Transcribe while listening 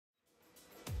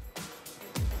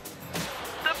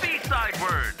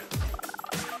Word.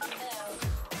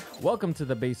 Welcome to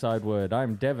the B-Side Word.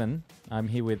 I'm Devin. I'm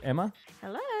here with Emma.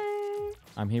 Hello.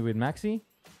 I'm here with Maxie.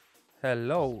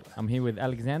 Hello. I'm here with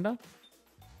Alexander.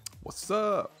 What's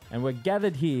up? And we're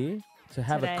gathered here to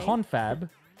have Today. a confab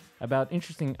about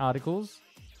interesting articles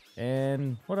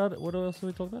and what else are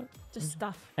we talking about? Just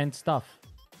stuff. And stuff.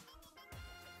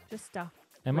 Just stuff.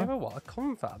 Emma? Remember what? A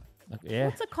confab? Yeah.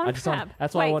 What's a I just want- confab?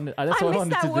 That's why I Wait, wanted. That's why I missed wanted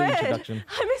to that do the word. introduction.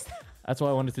 I missed that. That's why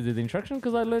I wanted to do the introduction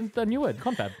because I learned a new word,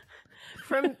 confab.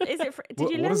 From is it? Did What- you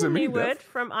what learn does the it new mean, Dev? word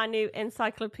from our new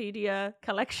encyclopedia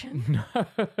collection?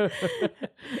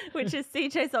 Which is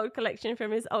CJ's old collection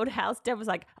from his old house. Dev was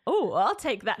like, "Oh, I'll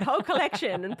take that whole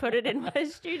collection and put it in my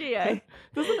studio."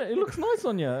 Doesn't it? It looks nice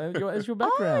on you as your Oh,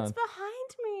 background. it's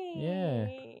behind me. Yeah.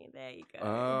 There you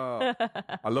go.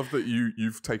 I love that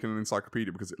you've taken an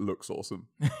encyclopedia because it looks awesome.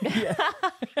 Yeah.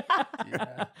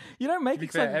 You don't make To be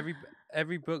it fair, so...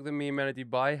 every book that me and Melody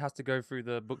buy has to go through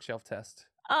the bookshelf test.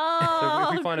 Oh,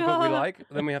 So if we find a book we God. like,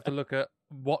 then we have to look at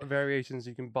what variations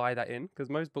you can buy that in, because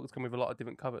most books come with a lot of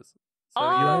different covers. So you Oh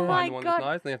have to my find the one that's God.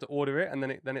 nice, then you have to order it, and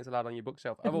then it's allowed on your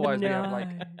bookshelf. Otherwise, we have like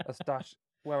a stash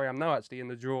where I am now, actually, in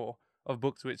the drawer of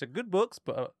books which are good books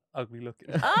but are ugly looking.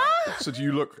 Ah! So do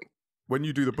you look, when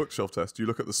you do the bookshelf test, do you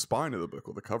look at the spine of the book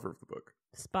or the cover of the book?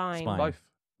 Spine. Spine. Both.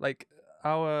 Like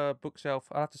our bookshelf,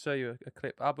 I'll have to show you a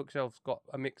clip. Our bookshelf's got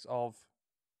a mix of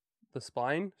the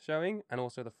spine showing and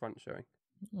also the front showing.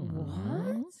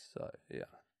 What? So yeah.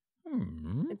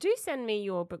 Do send me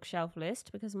your bookshelf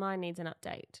list because mine needs an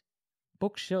update.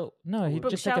 Bookshelf. No, he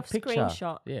just take a Bookshelf picture.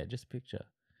 screenshot. Yeah, just a picture.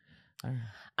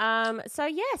 So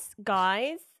yes,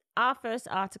 guys, our first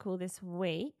article this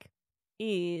week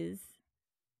is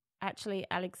actually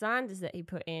Alexander's that he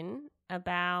put in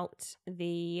about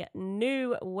the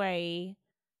new way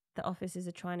the offices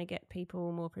are trying to get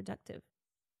people more productive.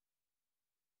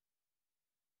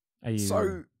 Are you...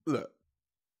 So, look,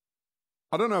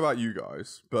 I don't know about you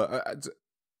guys, but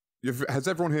has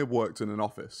everyone here worked in an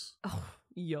office? Oh,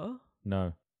 yeah.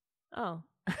 No. Oh.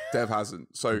 Dev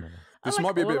hasn't. So No. this like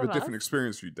might be a bit all of a of different us.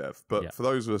 experience for you, Dev, but Yeah. for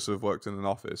those of us who have worked in an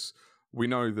office, we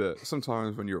know that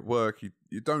sometimes when you're at work,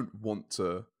 you don't want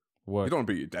to... Work. You don't want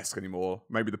to be at your desk anymore.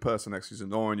 Maybe the person next to you is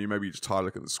annoying you. Maybe you're just tired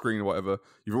looking at the screen or whatever.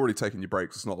 You've already taken your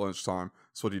breaks. It's not lunchtime.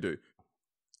 So what do?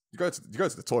 You go to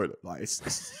the toilet. Like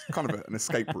it's kind of an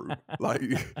escape route. Like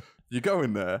you go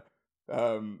in there,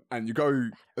 and you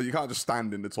can't just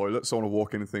stand in the toilet. Someone will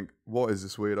walk in and think, "What is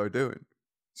this weirdo doing?"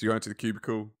 So you go into the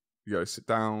cubicle. You go sit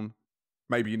down.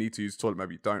 Maybe you need to use the toilet.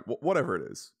 Maybe you don't. Whatever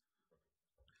it is.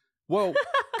 Well,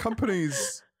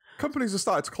 companies have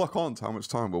started to clock on to how much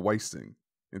time we're wasting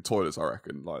in toilets, I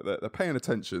reckon. Like they're paying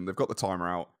attention. They've got the timer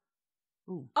out.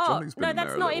 Ooh, Oh, Johnny's been no, in there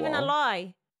that's a not little even a while.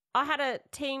 lie. I had a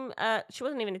team, she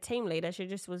wasn't even a team leader. She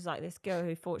just was like this girl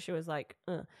who thought she was like,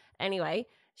 Anyway,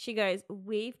 she goes,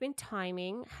 we've been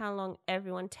timing how long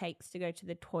everyone takes to go to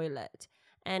the toilet.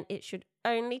 And it should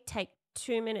only take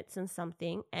 2 minutes and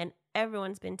something. And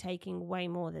everyone's been taking way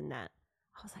more than that.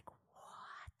 I was like,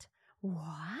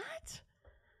 what?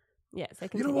 Yeah, so You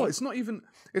continue. know what?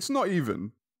 It's not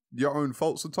even your own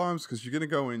fault sometimes because you're going to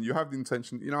go in, you have the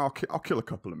intention, I'll kill a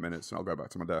couple of minutes and I'll go back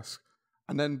to my desk.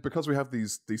 And then because we have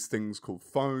these things called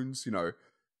phones, you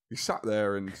sat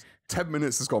there and 10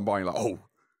 minutes has gone by and you're like, oh,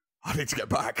 I need to get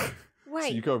back. Wait.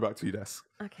 So you go back to your desk.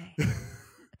 Okay.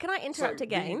 Can I interrupt So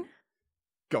again?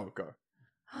 Go.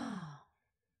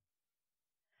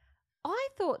 I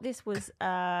thought this was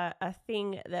a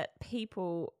thing that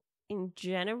people in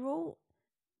general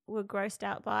were grossed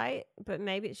out by, but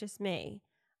maybe it's just me.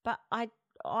 But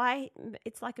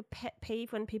it's like a pet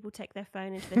peeve when people take their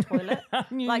phone into the toilet. I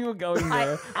knew Like, you were going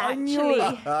there. I I knew it.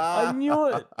 actually- I knew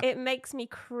it. It makes me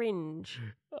cringe.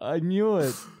 I knew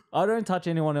it. I don't touch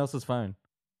anyone else's phone.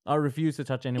 I refuse to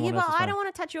touch anyone Yeah, but else's phone. I don't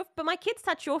want to touch your. But my kids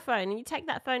touch your phone, and you take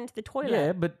that phone into the toilet.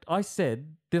 Yeah, but I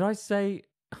said, did I say,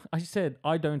 I said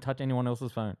I don't touch anyone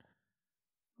else's phone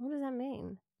What does that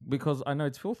mean? because I know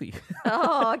it's filthy.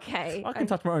 Oh, okay. I can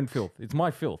touch my own filth. It's my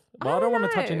filth. But I I don't don't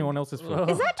want to touch know. anyone else's filth.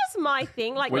 Is that just my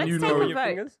thing? Like, When let's you take know a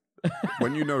your vote.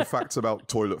 When you know facts about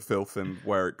toilet filth and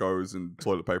where it goes and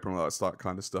toilet paper and all that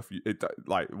kind of stuff,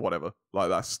 like whatever. Like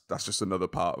that's just another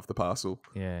part of the parcel.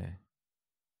 Yeah.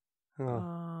 Oh.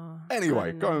 Oh, Anyway,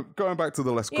 I don't know. going back to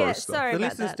the less Yeah, gross stuff. sorry The about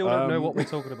listeners that. still don't know Um, what we're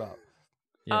talking about.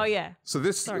 Oh yeah. So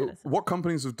this, Sorry, listen. what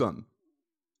companies have done,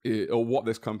 or what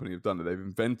this company have done, they've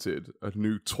invented a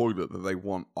new toilet that they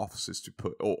want offices to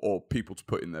put, or people to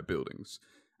put in their buildings,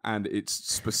 and it's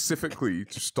specifically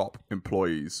to stop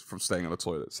employees from staying on the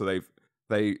toilet. So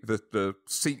the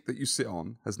seat that you sit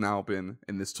on has now been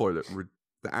in this toilet.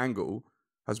 The angle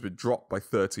has been dropped by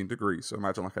 13 degrees. So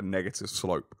imagine like a negative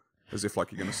slope. as if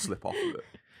like you're going to slip off of it.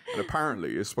 And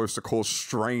apparently, it's supposed to cause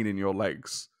strain in your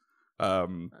legs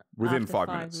within After 5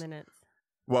 minutes. minutes.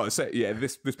 Well,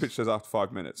 this picture says after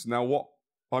 5 minutes. Now, what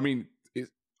I mean,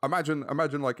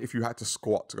 imagine like if you had to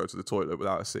squat to go to the toilet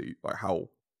without a seat, like how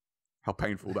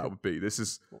painful that would be. This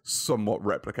is somewhat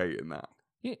replicating that.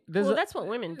 Yeah, That's what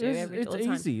women do it's all the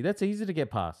time. easy. That's easy to get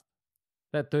past.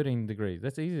 That 13 degrees.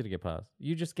 That's easy to get past.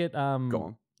 You just get Go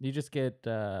on. You just get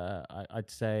I'd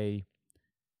say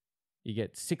you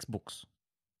get 6 books.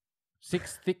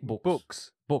 6 thick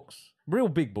books. Books. Real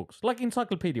big books. Like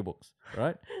encyclopedia books,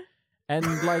 right? And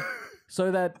like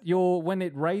so that when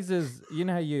it raises, you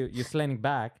know how you're slanting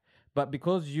back, but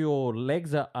because your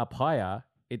legs are up higher,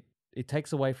 it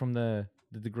takes away from the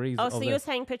degrees. Oh, so you're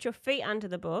saying put your feet under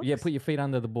the book? Yeah, put your feet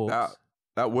under the books.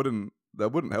 That wouldn't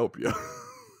help you.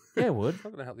 Yeah, it would. It's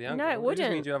not going to help the ankle. No, it just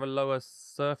wouldn't. means you have a lower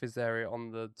surface area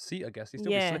on the seat, I guess. You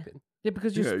still be slipping. Yeah,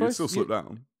 because you're Yeah, you supposed still slip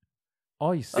down.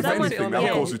 Oh, you If slip. Someone- anything, that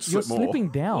yeah. would cause you to You're slip more. slipping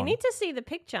down. You need to see the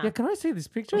picture. Yeah, can I see this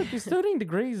picture? It's 13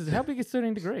 degrees. How big is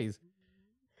 13 degrees?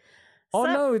 Oh,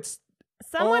 So- no, it's...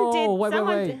 Someone did. Wait,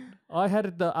 someone wait. Did, I had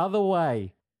it the other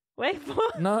way. wait,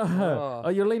 what? No. Oh.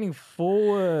 You're leaning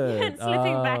forward. Yeah, it's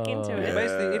slipping back into it. Yeah,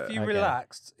 basically, if you Okay.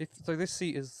 relaxed, so this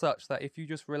seat is such that if you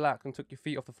just relax and took your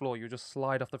feet off the floor, you'll just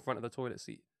slide off the front of the toilet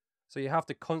seat. So you have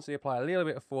to constantly apply a little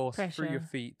bit of force through your Pressure.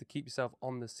 feet to keep yourself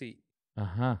on the seat.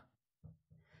 Uh-huh.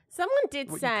 Someone did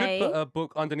Well, say. you could put a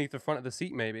book underneath the front of the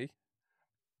seat, maybe.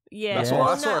 Yeah. That's Yeah. what,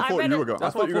 Well, that's no, what I thought read you it- were going. I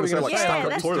That's thought you were going to say like Yeah, stack up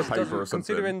that's toilet just paper or Doesn't- something.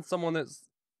 Considering someone that's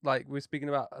like we're speaking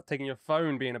about taking your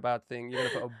phone being a bad thing, you're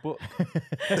going to put a book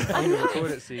under the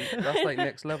toilet seat. That's like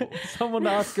next level. Someone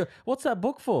asked, what's that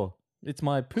book for? It's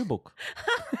my poo book.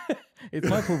 It's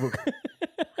my poo book.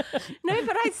 No,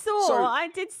 but So- I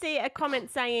did see a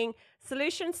comment saying,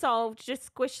 solution solved, just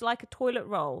squish like a toilet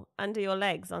roll under your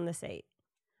legs on the seat.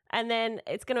 And then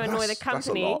it's going to annoy the That's a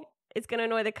company. lot. It's going to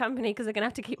annoy the company because they're going to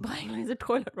have to keep buying loads of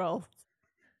toilet rolls.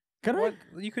 Can I? Well,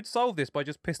 you could solve this by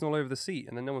just pissing all over the seat,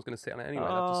 and then no one's going to sit on it anyway.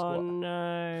 They'll have to Oh, squat.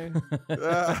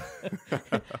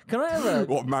 no. Can I have a...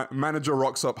 What manager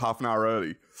rocks up half an hour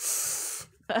early?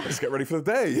 Let's get ready for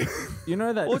the day. You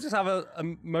know that... Or just have a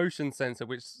motion sensor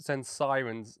which sends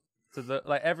sirens to the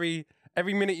like every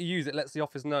minute you use it lets the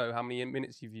office know how many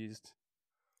minutes you've used.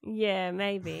 Yeah,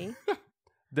 maybe.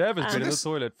 Devin's been in the this-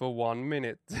 toilet for 1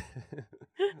 minute.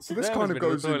 So this Devin's kind of been in the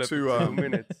goes toilet into for 2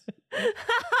 minutes.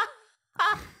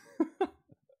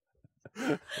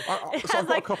 so I've got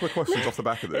like- a couple of questions off the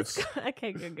back of this.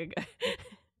 Okay, go.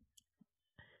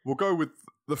 We'll go with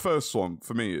the first one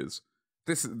for me is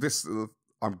this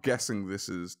I'm guessing this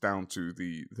is down to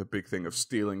the big thing of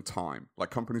stealing time. Like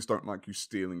companies don't like you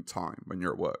stealing time when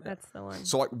you're at work. That's the one.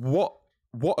 So like what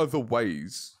other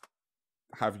ways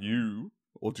have you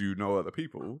or do you know other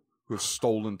people who have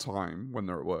stolen time when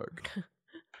they're at work?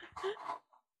 I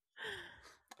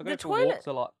The go for toilet- walks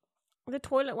a lot. The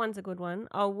toilet one's a good one.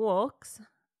 Oh, walks.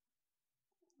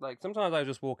 Like sometimes I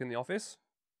just walk in the office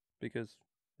because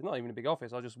it's not even a big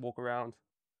office. I'll just walk around,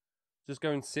 just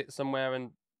go and sit somewhere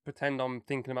and pretend I'm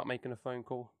thinking about making a phone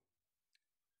call,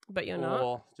 But you're or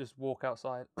not. just walk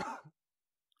outside.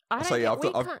 I So yeah, don't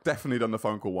think we I've can't- definitely done the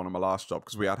phone call one on my last job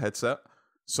because we had headset.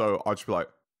 So I'd just be like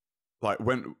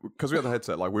because we had the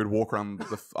headset, like we'd walk around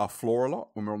our floor a lot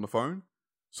when we we're on the phone.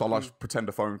 So I'll like pretend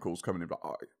a phone call's coming in, but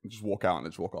just walk out and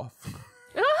then just walk off.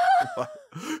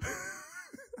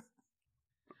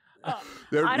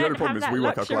 The I only don't problem have is that we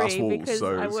work at glass luxury walls, because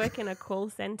so I it's- work in a call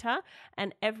center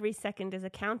and every second is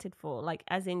accounted for. Like,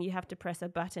 as in, you have to press a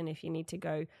button if you need to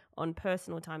go on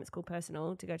personal time. It's called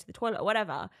personal to go to the toilet or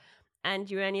whatever. And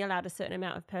you're only allowed a certain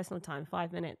amount of personal time,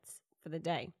 5 minutes for the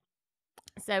day.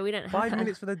 So we don't have 5 that.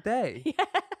 minutes for the day. Yeah.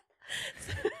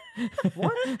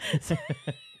 What? Is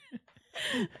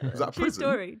that a True prison?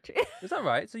 story. Is that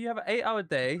right? So you have an 8-hour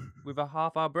day with a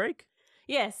half-hour break,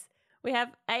 Yes. We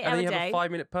have and 8-hour then you day. have a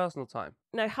 5-minute personal time.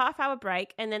 No, half-hour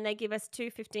break, and then they give us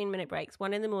 2 15-minute breaks,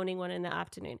 one in the morning, one in the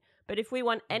afternoon. But if we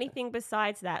want anything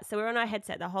besides that, so we're on our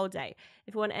headset the whole day.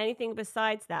 If we want anything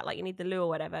besides that, like you need the loo or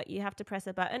whatever, you have to press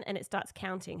a button and it starts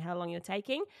counting how long you're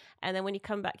taking. And then when you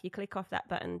come back, you click off that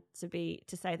button to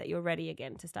say that you're ready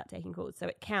again to start taking calls. So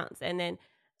it counts, and then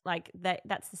like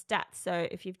that's the stats. So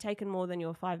if you've taken more than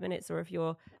your 5 minutes, or if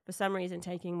you're for some reason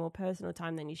taking more personal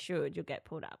time than you should, you'll get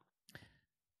pulled up.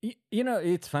 You know,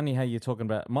 it's funny how you're talking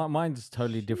about mine's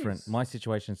totally different. Jeez. My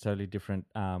situation's totally different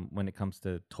when it comes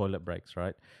to toilet breaks,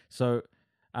 right? So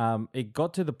it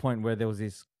got to the point where there was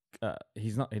this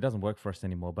he doesn't work for us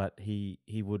anymore, but he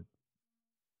would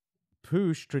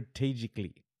poo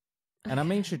strategically. And I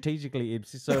mean strategically.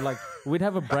 So like we'd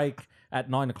have a break at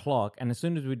 9 o'clock, and as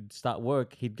soon as we'd start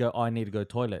work, he'd go, I need to go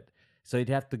toilet. So he'd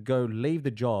have to go leave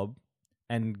the job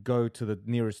and go to the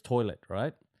nearest toilet,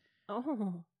 right?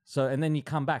 Oh. So, and then you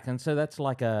come back. And so that's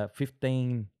like a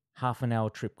 15, half an hour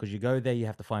trip because you go there, you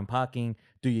have to find parking,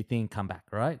 do your thing, come back,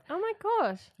 right? Oh my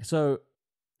gosh. So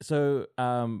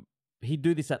he'd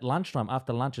do this at lunchtime,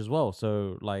 after lunch as well.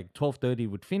 So like 12:30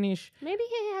 would finish. Maybe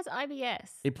he has IBS.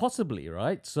 It possibly,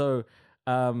 right? So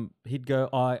he'd go,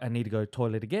 I need to go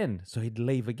toilet again. So he'd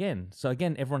leave again. So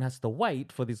again, everyone has to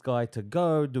wait for this guy to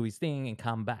go, do his thing and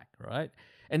come back, right?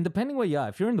 And depending where you are,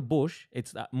 if you're in the bush,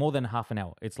 it's more than half an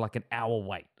hour. It's like an hour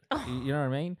wait. You know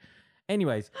what I mean?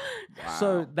 Anyways,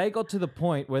 so they got to the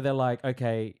point where they're like,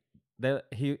 okay,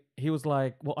 he was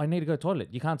like, well, I need to go toilet.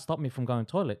 You can't stop me from going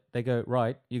toilet. They go,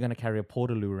 right, you're going to carry a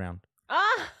portaloo around.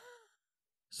 Ah.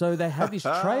 So they have this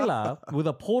trailer with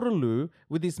a portaloo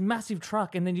with this massive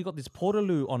truck, and then you got this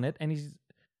portaloo on it, and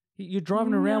you're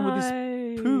driving around with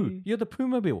this poo. You're the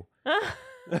poo-mobile.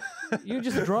 You're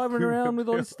just driving around with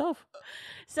all this stuff.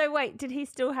 So wait, did he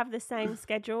still have the same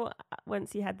schedule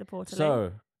once he had the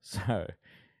portaloo? So,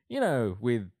 you know,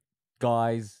 with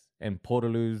guys and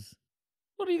portaloos,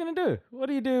 what are you going to do? What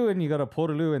do you do when you got a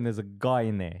portaloo and there's a guy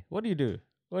in there? What do you do?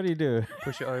 What do you do?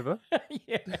 Push it over.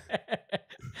 Yeah.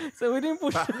 So we didn't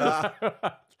push it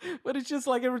over. But it's just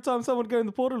like every time someone go in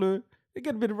the portaloo, they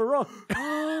get a bit of a rock.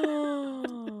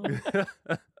 Oh.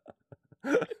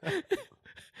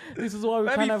 This is why we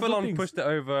Maybe can't have full good on things. pushed it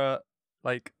over,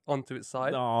 like, onto its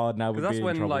side. Oh, no, we'd Because that's be in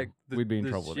when, trouble. like, We'd be in the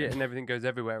trouble shit then. and everything goes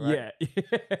everywhere, right? Yeah.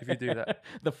 If you do that.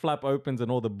 The flap opens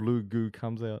and all the blue goo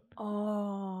comes out.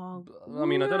 Oh. I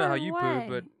mean, I don't know how no you way.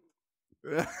 poo,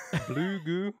 but blue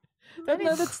goo. That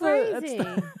No, is that's crazy.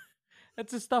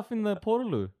 That's the stuff in the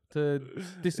portaloo to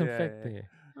disinfect Yeah. there.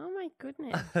 Oh my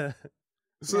goodness.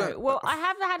 So No. that- Well, I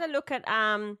have had a look at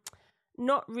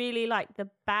not really like the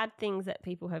bad things that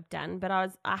people have done, but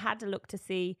I had to look to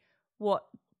see what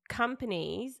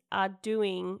companies are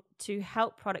doing to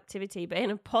help productivity, but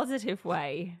in a positive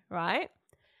way, right?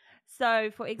 So,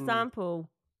 for example,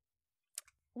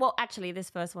 well, actually, this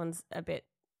first one's a bit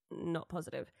not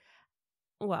positive.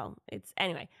 Well, it's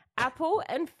anyway. Apple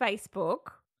and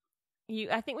Facebook,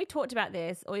 I think we talked about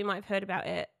this, or you might have heard about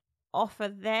it, offer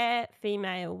their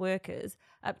female workers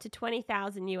up to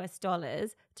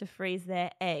 $20,000 to freeze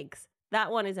their eggs.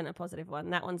 That one isn't a positive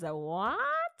one. That one's a what?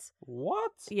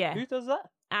 What? Yeah. Who does that?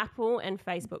 Apple and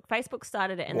Facebook. Facebook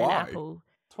started it, and Why? then Apple.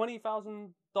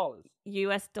 $20,000.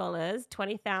 US dollars,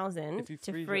 20,000 If you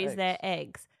to freeze your freeze their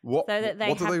eggs. eggs. what, so that they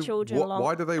what do have children long-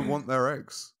 Why do they want their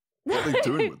eggs? What are they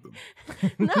doing with them?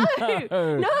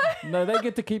 No, they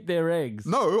get to keep their eggs.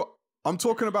 No, I'm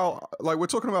talking about, like, we're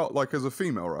talking about, like, as a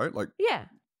female, right? Like, Yeah.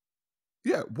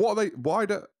 yeah, what are they, why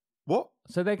do, what?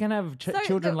 So they can have So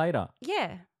children later.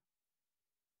 Yeah.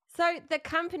 So the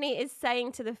company is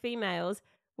saying to the females,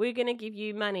 we're going to give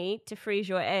you money to freeze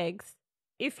your eggs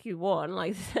if you want.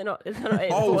 Like, they're not enforcing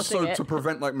Oh, so it. to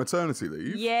prevent, like, maternity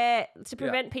leave? Yeah, to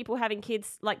prevent people having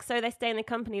kids, like, so they stay in the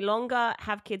company longer,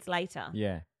 have kids later.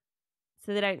 Yeah.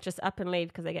 So they don't just up and leave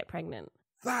because they get pregnant.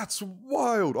 That's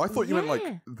wild. I thought you meant, Yeah.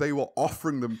 like, they were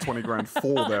offering them 20 grand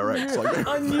for their eggs. Like,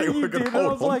 I knew they you were did. going to I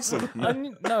hold was on like, to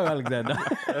them. no, Alexander.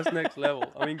 That's next level.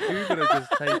 I mean, Google are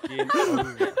just taking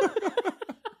over.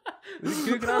 Is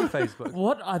it Google and Facebook?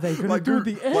 What are they going to Like, do with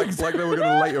dude, the eggs? like they were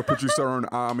going to later produce their own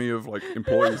army of, like,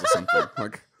 employees or something.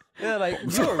 Like, Yeah, like,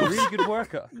 you're a really good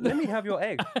worker. Let me have your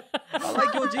egg. I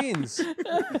like your genes.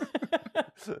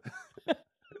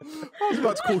 I was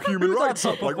about to call human rights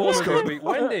up. Like, what's going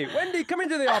on? Wendy, come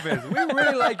into the office. We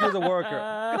really like you as a worker.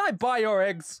 Can I buy your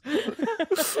eggs?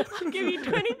 I'll give you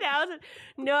 20,000.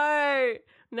 No.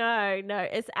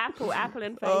 It's Apple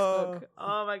and Facebook.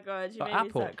 Oh my God. You Oh, made Apple.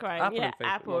 me start crying. Apple yeah, and Facebook,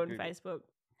 Apple not and Google. Facebook.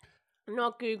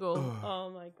 Not Google. Oh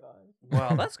my God.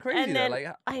 Wow, that's crazy. And then- though.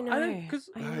 Like, I know. Because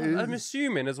I know. I'm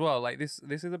assuming as well, like, this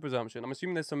is a presumption. I'm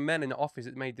assuming there's some men in the office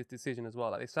that made this decision as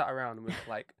well. Like, they sat around and was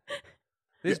like,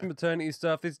 this maternity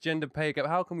stuff, this gender pay gap,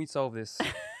 how can we solve this?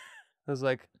 I was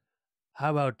like, how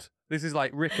about, this is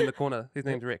like Rick in the corner. His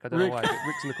name's Rick. I don't know why.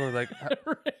 Rick's in the corner like,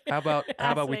 how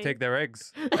about we me. take their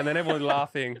eggs? And then everyone's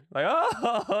laughing. Like,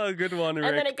 oh, good one, Rick.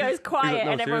 And then it goes He's quiet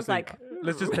 "No, and everyone's seriously, like,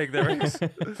 let's just take their eggs. Isn't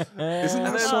And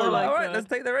that then, so, Oh my all right, God. let's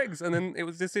take their eggs. And then it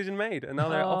was decision made. And now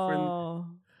they're offering. oh.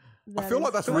 I feel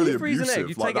like that's So when really you freeze abusive. an egg,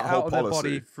 you like, take it that whole out of their policy.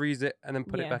 body, freeze it, and then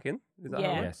put Yeah. it back in. Is that how it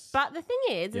Yeah. works? Yes. But the thing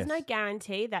is, there's no Yes.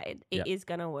 guarantee that it Yep. is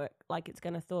going to work. Like, it's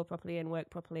going to thaw properly and work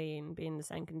properly and be in the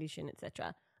same condition,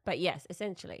 etc. But yes,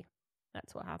 essentially,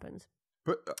 that's what happens.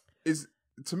 But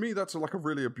to me, that's like a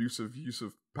really abusive use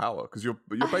of power because you're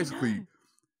I basically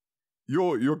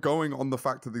know. you're going on the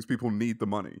fact that these people need the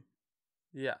money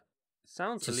Yeah.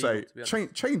 Sounds to illegal, say to be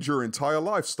honest. change your entire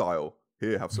lifestyle.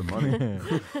 Here, have some money.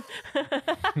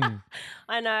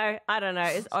 I know. I don't know.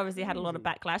 It's obviously had a lot of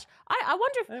backlash. I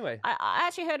wonder if Anyway. I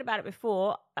actually heard about it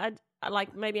before. I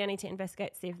like maybe I need to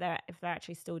investigate, see if they're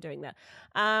actually still doing that.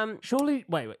 Surely,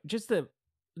 wait,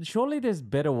 surely there's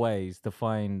better ways to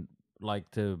find,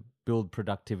 like, to build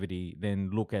productivity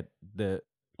than look at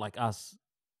us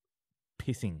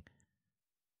pissing.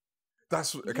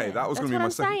 That's okay. Yeah, That was going to be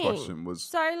that's my what I'm second saying. question. Was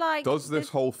So like, does this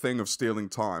whole thing of stealing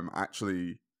time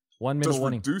actually 1 minute does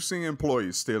warning. reducing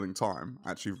employees stealing time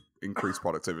actually increase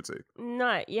productivity?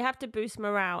 No, you have to boost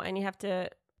morale and you have to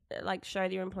like show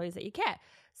your employees that you care.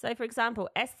 So, for example,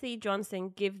 SC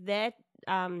Johnson give their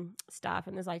staff,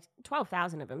 and there's like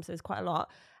 12,000 of them, so there's quite a lot,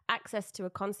 access to a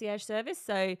concierge service.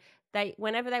 So they,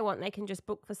 whenever they want, they can just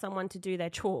book for someone to do their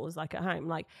chores, like at home.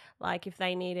 Like if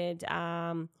they needed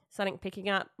something picking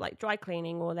up, like dry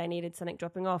cleaning, or they needed something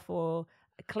dropping off, or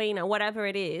a cleaner, whatever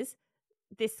it is,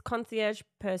 this concierge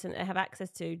person they have access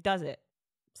to does it.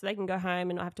 So they can go home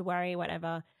and not have to worry,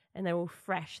 whatever, and they're all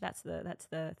fresh. That's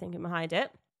the thinking behind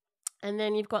it. And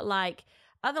then you've got like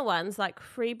other ones like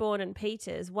Freeborn and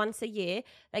Peters. Once a year,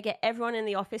 they get everyone in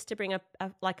the office to bring a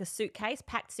suitcase,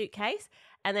 packed suitcase,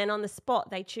 and then on the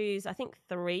spot they choose, I think,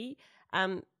 3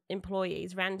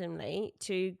 employees randomly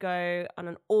to go on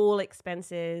an all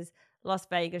expenses Las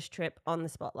Vegas trip on the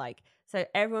spot. Like, so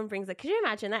everyone brings it. Could you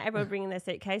imagine that? Everyone bringing their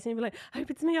suitcase and you'd be like, I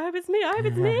hope it's me, I hope it's me, I hope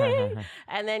it's me.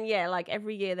 And then, yeah, like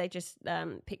every year they just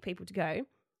pick people to go.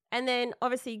 And then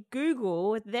obviously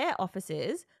Google with their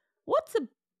offices, what's a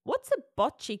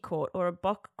bocce court or a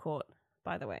boc court,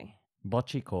 by the way?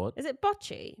 Bocce court. Is it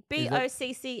bocce?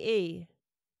 BOCCE.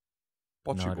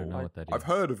 Bocce No, I don't ball. know what that is. I've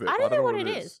heard of it. I but don't know what it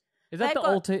is. Is that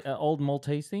They've the old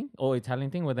Maltese thing or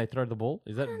Italian thing where they throw the ball?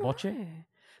 Is that I don't bocce? know.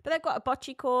 But they've got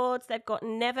bocce courts, they've got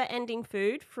never-ending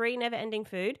food, free never-ending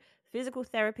food, physical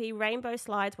therapy, rainbow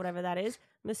slides, whatever that is,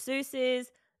 masseuses,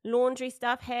 laundry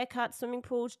stuff, haircuts, swimming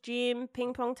pools, gym,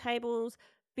 ping pong tables,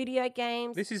 video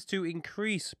games. This is to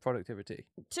increase productivity.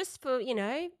 Just for,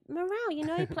 morale,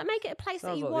 make it a place that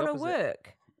Sounds you like the want to opposite.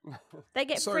 work. They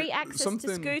get So, free access to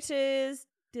something- scooters,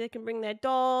 they can bring their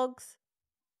dogs.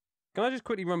 Can I just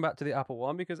quickly run back to the Apple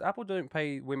one? Because Apple don't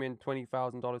pay women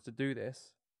 $20,000 to do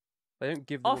this. They don't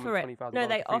give the Offer woman it. $20,000 No,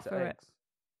 they to freeze offer her it. eggs.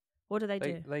 What do they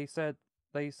do? They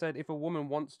said if a woman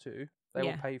wants to, they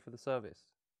Yeah. will pay for the service.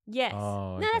 Yes.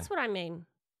 Oh, No, okay. that's what I mean.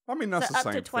 I mean, that's So the up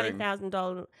same to thing.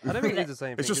 $20,000. I don't think it is the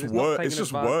same thing. It's just 'cause not word- taking it's just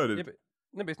advantage- worded- Yeah,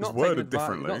 but it's it's not worded taking advantage. It's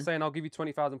differently. not saying I'll give you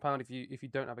 £20,000 if you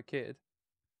don't have a kid.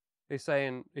 It's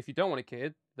saying if you don't want a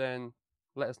kid, then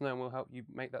let us know and we'll help you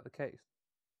make that the case.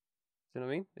 Do you know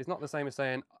what I mean? It's not the same as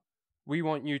saying we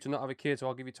want you to not have a kid, so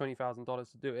I'll give you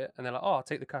 $20,000 to do it, and they're like, oh, I'll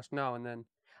take the cash now and then.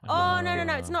 Oh, no.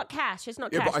 It's not cash. It's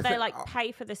not Yeah, but cash. I They think- like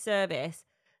pay for the service.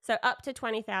 So up to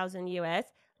 20,000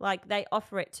 US, like they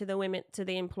offer it to the women, to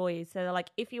the employees. So they're like,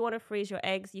 if you want to freeze your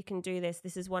eggs, you can do this.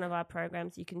 This is one of our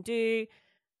programs you can do.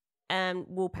 And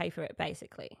we'll pay for it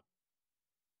basically.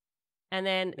 And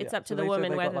then it's Yeah, up to so the they said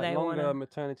woman they got, whether like, they want longer to.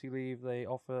 maternity leave. They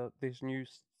offer this new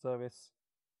service,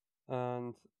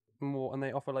 and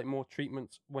they offer like more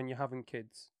treatments when you're having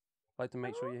kids, like to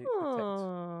make sure you protect.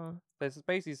 Oh, They're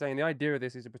basically saying the idea of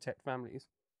this is to protect families.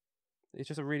 It's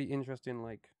just a really interesting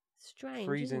like strange,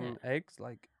 freezing isn't it? eggs.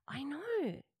 Like I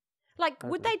know. Like, I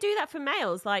would don't they do that for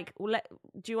males? Like,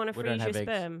 do you want to We don't freeze your have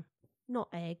eggs. sperm? Not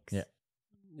eggs. Yeah.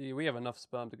 yeah, we have enough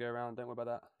sperm to go around. Don't worry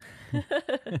about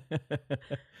that.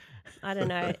 I don't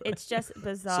know. It's just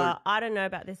bizarre. I don't know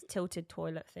about this tilted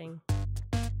toilet thing.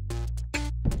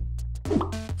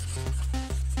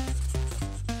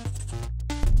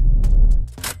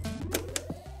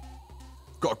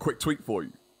 Got a quick tweet for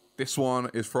you. This one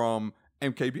is from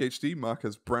MKBHD,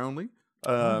 Marcus Brownlee.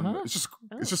 It's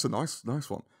just a nice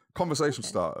one. Conversation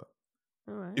starter.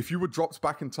 All right. If you were dropped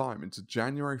back in time into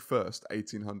January 1st,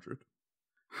 1800,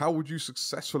 how would you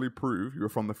successfully prove you were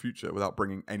from the future without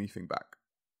bringing anything back?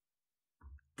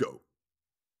 Go.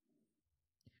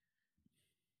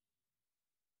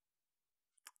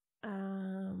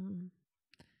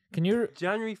 Can you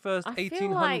January 1st, I feel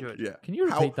 1800. Yeah. Can you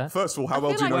repeat that? First of all, how I well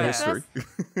feel do you know like history?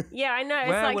 Yeah, I know. It's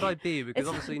Where like, would I be? Because it's-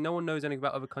 obviously no one knows anything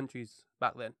about other countries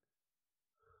back then.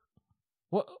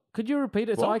 What? Could you repeat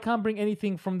it? So What? I can't bring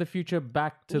anything from the future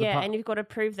back to the yeah, past. and you've got to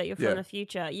prove that you're from Yeah. the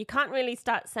future. You can't really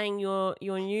start saying your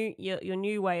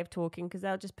new way of talking because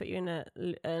they'll just put you in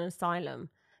an asylum.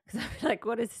 Because I'll be like,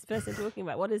 what is this person talking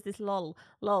about? What is this lol?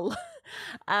 Lol.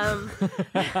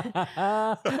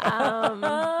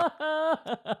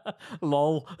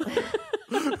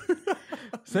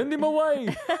 Send him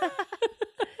away.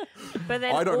 But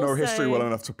then I don't know history also- well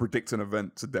enough to predict an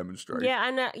event to demonstrate. Yeah,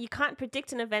 I know you can't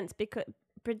predict an event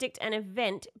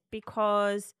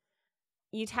because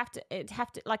it'd have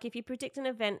to, like, if you predict an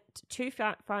event too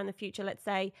far in the future, let's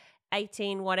say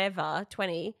 18, whatever,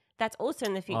 20, that's also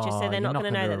in the future. So they're not going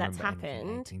to know that that's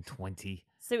happened. 18, 20.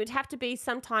 So it'd have to be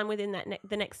sometime within that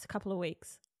the next couple of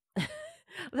weeks.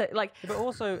 Like, But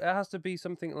also, it has to be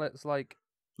something that's like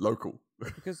Local.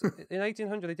 because in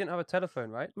 1800 they didn't have a telephone,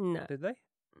 right? no. Did they?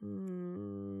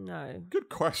 No. Good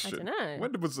question. I don't know.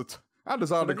 When was it? How does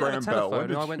So they Arda didn't have Graham a Bell? telephone, When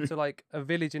did and I went you- to like a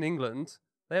village in England.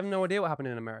 They have no idea what happened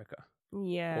in America.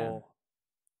 Yeah. Or...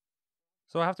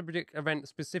 So I have to predict event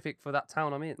specific for that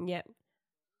town I'm in. Yep.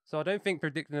 So I don't think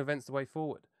predicting events the way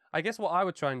forward. I guess what I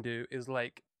would try and do is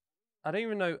like, I don't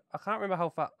even know. I can't remember how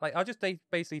far. Like I just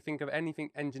basically think of anything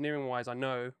engineering wise I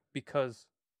know because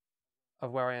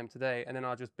of where I am today, and then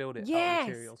I'll just build it out Yes. of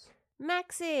materials.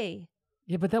 Maxie.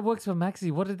 Yeah, but that works for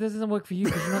Maxie. What it doesn't work for you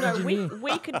because you're not No, an engineer.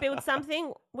 we could build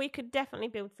something. We could definitely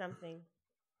build something.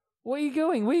 Where are you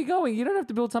going? Where are you going? You don't have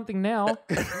to build something now.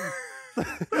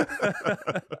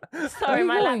 Sorry, you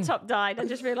my going? laptop died. I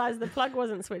just realised the plug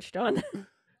wasn't switched on.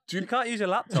 You can't use your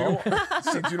Do you know laptop.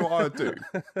 what, do you know what I would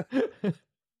do?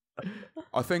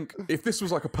 I think if this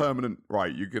was like a permanent,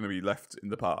 right, you're going to be left in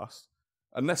the past.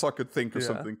 Unless I could think of Yeah.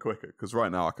 something quicker, because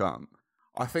right now I can't.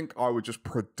 I think I would just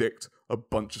predict a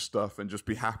bunch of stuff and just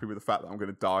be happy with the fact that I'm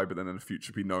going to die, but then in the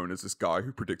future be known as this guy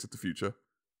who predicted the future.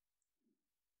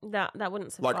 That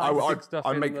wouldn't suffice. Like Big stuff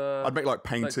I'd in make the, I'd make like like,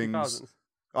 paintings. 2000s.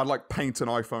 I'd like paint an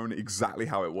iPhone exactly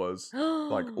how it was,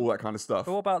 like all that kind of stuff.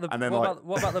 But what about the And then,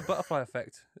 what about the butterfly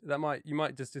effect? You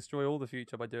might just destroy all the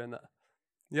future by doing that.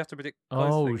 You have to predict close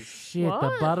Oh things. shit! The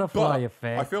What? butterfly But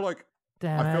effect. I feel like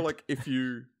Damn I feel it. like if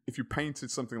you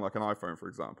painted something like an iPhone, for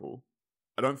example,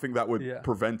 I don't think that would Yeah.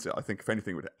 prevent it. I think if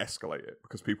anything, it would escalate it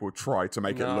because people would try to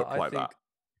make it No, look I like think- that.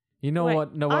 You know Wait,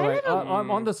 what? No, I wait. never-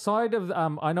 I'm on the side of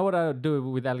I know what I would do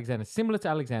with Alexander, similar to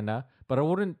Alexander, but I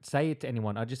wouldn't say it to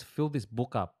anyone. I just fill this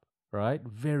book up, right,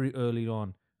 very early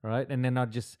on, right, and then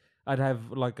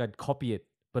I'd copy it,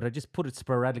 but I just put it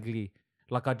sporadically,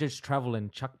 like I just travel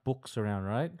and chuck books around,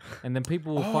 right, and then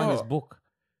people will find this Oh. book,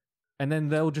 and then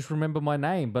they'll just remember my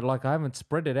name, but like I haven't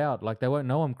spread it out, like they won't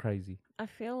know I'm crazy. I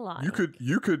feel like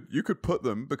You could put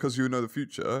them because you know the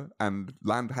future and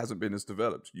land hasn't been as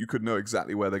developed. You could know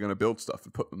exactly where they're going to build stuff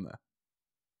and put them there.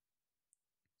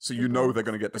 So you know they're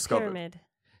going to get the discovered. pyramid.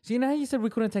 So you know how you said we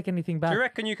couldn't take anything Do back? you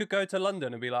reckon you could go to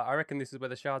London and be like, I reckon this is where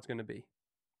the Shard's going to be?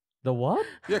 The what?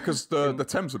 Yeah, because the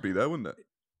Thames would be there, wouldn't it?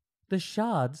 The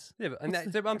shards? Yeah,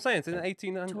 but I'm saying it's in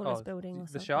 1800. Tallest building or the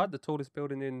something. Shard, the tallest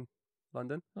building in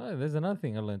London. Oh, there's another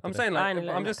thing I learned. I'm today. saying I like, only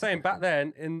learned I'm that just a couple saying back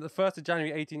then in the 1st of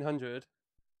January 1800.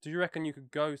 Do you reckon you could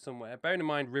go somewhere? Bearing in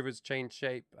mind rivers change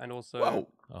shape and also Well,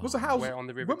 was the Oh. house? where on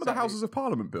the river When were the exactly? Houses of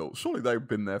Parliament built? Surely they've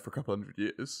been there for a couple hundred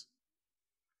years.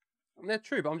 I mean, they're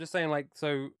true, but I'm just saying like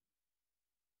so.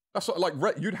 That's what, like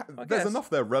there's guess. enough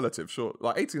there relative, sure.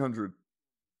 Like 1800.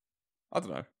 I don't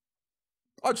know.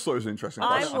 I just thought it was an interesting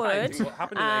I question. would. What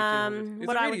happened in 1800? It's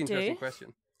What a I really would do interesting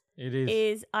question. It is.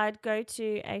 Is I'd go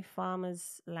to a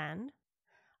farmer's land.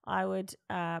 I would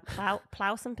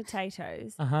plow some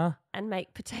potatoes Uh-huh. and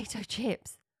make potato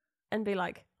chips and be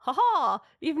like, ha ha,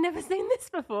 you've never seen this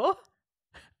before.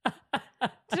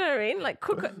 Do you know what I mean? Like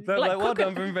cook it. Well cook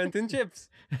done it. for inventing chips.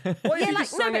 What if Yeah, you like,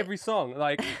 just no, sang but- every song?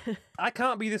 Like, I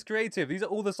can't be this creative. These are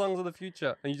all the songs of the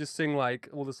future, and you just sing like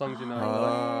all the songs you know.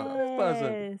 Ah. This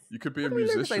person. Yes. You could be a What do you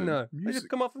mean musician. They know. They Music. just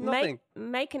come off with nothing.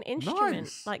 Make an instrument.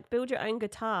 Nice. Like build your own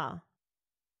guitar.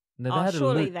 No, Oh, they had a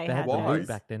surely lute. they They had had the those. lute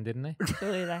back then, didn't they?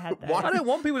 Surely they had that. Why? I don't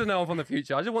want people to know I'm from the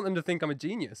future. I just want them to think I'm a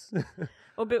genius.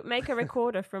 Or make a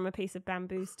recorder from a piece of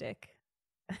bamboo stick.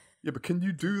 Yeah, but can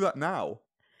you do that now?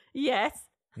 Yes.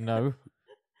 No.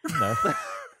 No.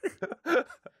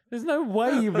 There's no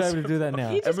way you'd be able to do that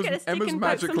now. You just get a stick Emma's and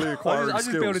poke some- magically acquiring I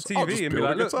just build a skills. I'll TV just and be build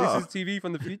like, a look, guitar." this is TV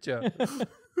from the future.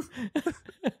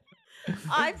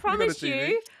 I promise TV?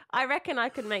 you, I reckon I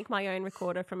could make my own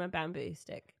recorder from a bamboo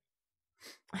stick.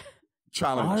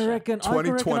 Challenge. I reckon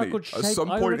 2020. I could shape, At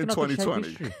some I point in reckon I could shape 2020.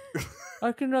 history. I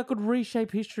reckon I could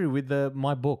reshape history with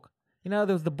my book. You know,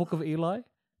 there was the book of Eli. This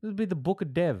would be the book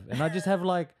of Dev, and I just have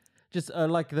like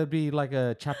there'd be like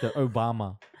a chapter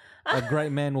Obama, a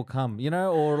great man will come. You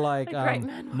know, or like A great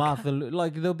man will Martha.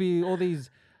 Like there'll be all these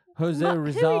Jose Who are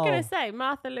Rizal, you going to say?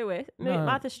 Martha Lewis? No,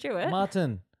 Martha Stewart?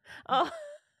 Martin. Oh,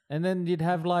 And then you'd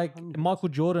have like Michael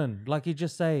Jordan. Like you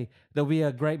just say, there'll be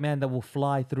a great man that will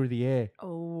fly through the air.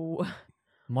 oh.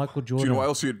 Michael Do Jordan. you know what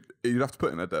else you'd have to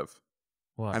put in there, Dev?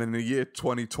 What? And in the year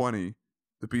 2020,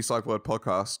 the B-Side Word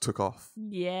podcast took off.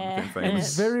 Yeah. Became And famous.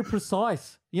 it's very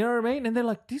precise. You know what I mean? And they're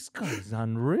like, this guy's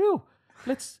unreal.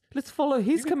 Let's follow his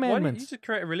Why don't you commandments. just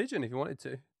create a religion if you wanted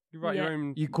to? You write your Yeah.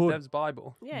 own You could. Dev's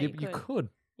Bible. Yeah, you you could. could.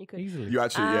 You could. Easily. You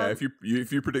actually,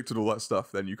 if you predicted all that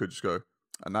stuff, then you could just go,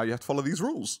 and now you have to follow these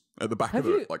rules at the back Have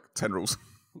of you- it, like 10 rules.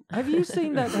 Have you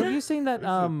seen that? Have you seen that?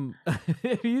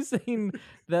 Have you seen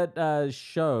that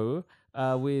show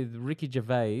with Ricky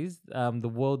Gervais?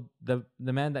 The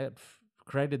man that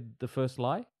created the first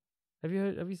lie. Have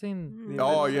you seen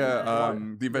Oh Invention yeah, of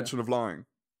Lying. the invention of lying.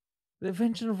 The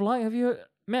Invention of Lying? Have you?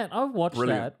 Man, I watched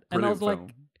Brilliant, that and I was brilliant like,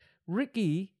 film.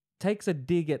 Ricky takes a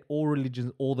dig at all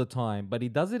religions all the time, but he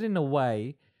does it in a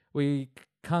way where you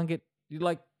can't get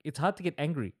like. It's hard to get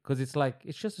angry because it's like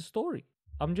it's just a story.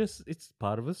 It's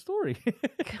part of a story.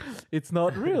 It's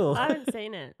not real. I haven't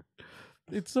seen it.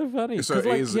 It's so funny. So 'Cause,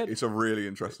 like, he had- it's a really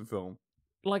interesting film.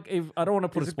 like if I don't want to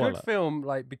put It's a a good spoiler. film,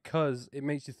 like because it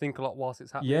makes you think a lot whilst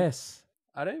it's happening. Yes.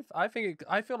 I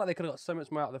feel like they could have got so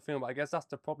much more out of the film, but I guess that's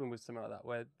the problem with something like that,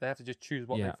 where they have to just choose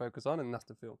what Yeah. they focus on, and that's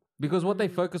the film. Because what they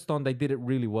focused on, they did it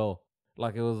really well.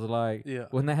 Like it was like Yeah.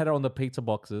 when they had it on the pizza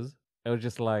boxes, it was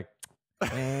just like,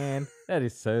 man, that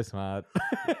is so smart.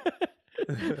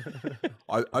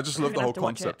 I just love gonna the whole have to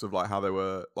watch concept of like how they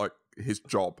were like his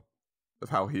job of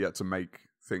how he had to make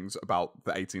things about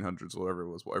the 1800s or whatever it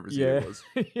was, whatever his year was.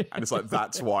 And it's like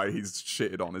that's why he's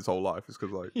shitted on his whole life. It's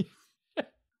because like,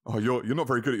 oh, you're not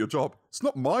very good at your job. It's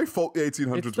not my fault the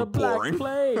 1800s It's were the Black boring.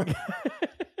 Plague.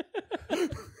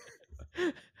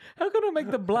 How can I make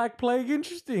the Black Plague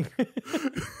interesting?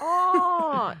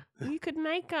 Oh, you could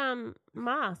make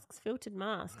masks, filtered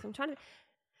masks. I'm trying to.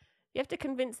 You have to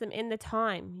convince them in the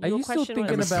time. Are Your you still question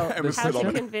thinking was about Emma's the how still to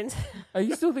on it. convince. Are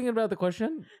you still thinking about the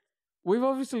question? We've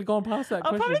obviously gone past that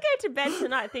I'll question. probably go to bed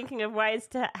tonight thinking of ways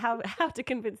to how to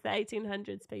convince the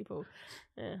 1800s people.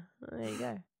 Yeah, well, there you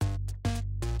go.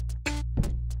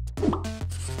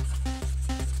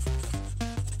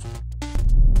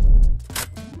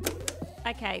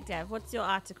 Okay, Dev, what's your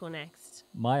article next?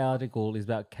 My article is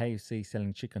about KFC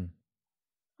selling chicken.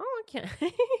 Oh, okay.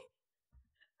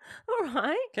 All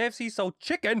right. KFC sold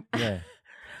chicken. Yeah.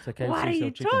 So KFC What are sell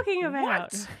you chicken. talking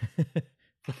about?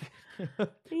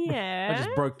 Yeah. I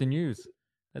just broke the news.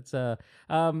 That's they were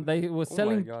Oh my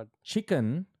selling god.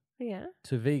 chicken Yeah.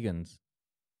 to vegans.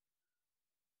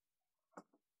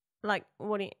 Like,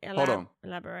 what do you Hold on.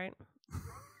 elaborate?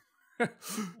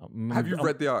 Have you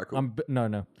read the article?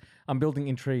 No. I'm building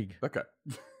intrigue. Okay.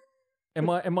 Am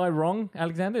I wrong,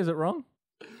 Alexander? Is it wrong?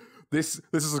 This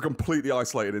is a completely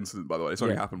isolated incident, by the way. It's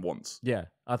only Yeah. happened once. Yeah,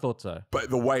 I thought so. But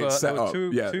the way it's But set there were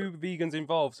up, two vegans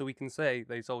involved, so we can say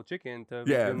they sold chicken to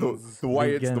yeah, vegans. the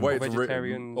way it's Vegans. written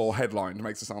Vegetarians. or headlined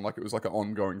makes it sound like it was like an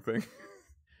ongoing thing.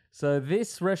 So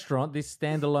this restaurant, this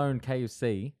standalone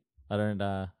KFC, I don't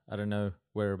know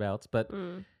whereabouts, but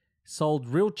sold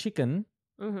real chicken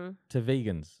Mm-hmm. to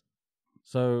vegans.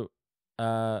 So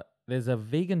there's a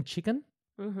vegan chicken,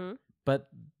 Mm-hmm. but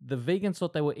the vegans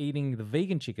thought they were eating the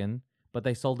vegan chicken, but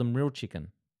they sold them real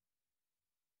chicken.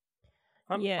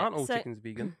 Aren't Yeah, all so- chickens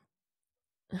vegan?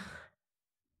 I'm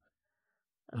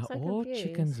so Are all confused.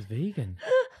 chickens vegan?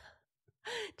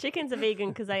 Chickens are vegan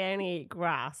because they only eat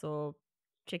grass or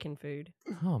chicken food.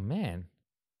 Oh man.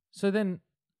 So then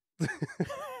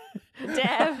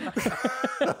Dev.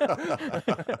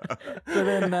 So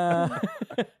then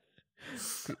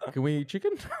can we eat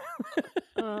chicken?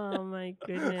 Oh my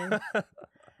goodness.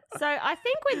 So I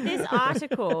think with this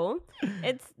article,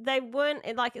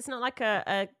 it's not like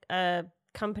a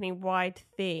company wide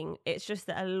thing. It's just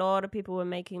that a lot of people were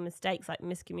making mistakes, like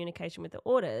miscommunication with the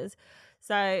orders.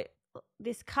 So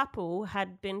this couple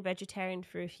had been vegetarian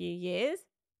for a few years,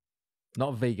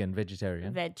 Not vegan,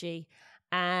 vegetarian. veggie,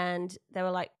 and they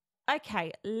were like,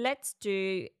 okay, let's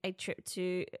do a trip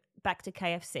back to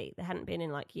KFC. They hadn't been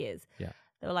in like years. Yeah.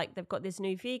 They were like, they've got this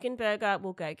new vegan burger.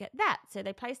 We'll go get that. So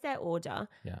they placed their order.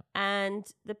 Yeah. And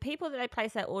the people that they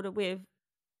placed that order with,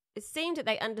 it seemed that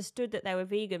they understood that they were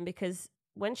vegan because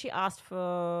when she asked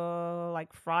for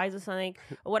like fries or something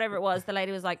or whatever it was, the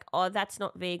lady was like, oh, that's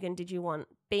not vegan. Did you want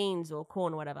beans or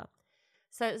corn or whatever?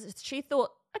 So she thought,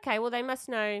 okay, well, they must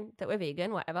know that we're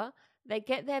vegan, whatever. They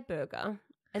get their burger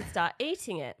and start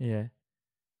eating it. Yeah.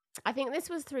 I think this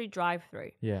was through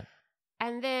drive-through. Yeah.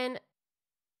 And then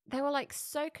they were like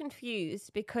so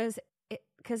confused because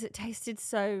it tasted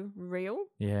so real.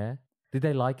 Yeah. Did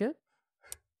they like it?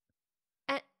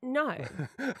 No.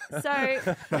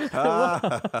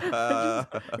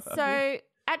 So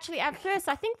actually at first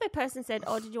I think the person said,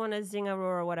 oh, did you want a zinger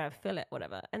or whatever, fillet,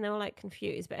 whatever. And they were like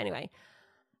confused. But anyway,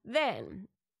 then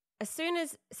as soon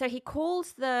as, so he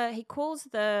calls or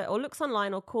looks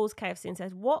online or calls KFC and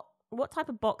says, what type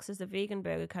of box does the vegan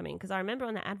burger come in? Because I remember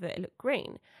on the advert it looked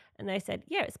green. And they said,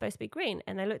 yeah, it's supposed to be green.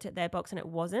 And they looked at their box and it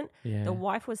wasn't. Yeah. The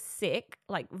wife was sick,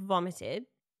 like vomited.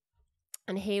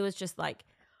 And he was just like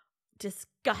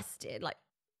disgusted, like,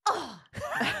 oh.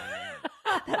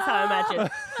 That's how I imagine.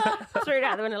 Threw it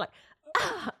out the window, like,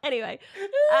 anyway.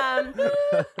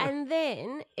 And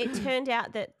then it turned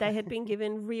out that they had been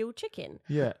given real chicken.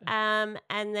 Yeah.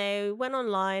 And they went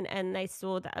online and they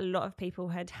saw that a lot of people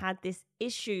had this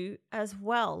issue as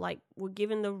well, like were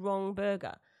given the wrong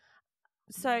burger.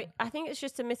 So I think it's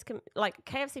just like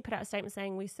KFC put out a statement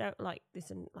saying we so like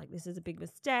this is a big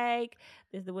mistake.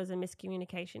 There was a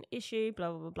miscommunication issue. Blah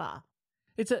blah blah blah.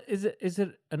 Is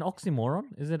it an oxymoron?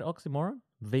 Is it oxymoron?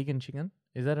 Vegan chicken?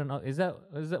 Is that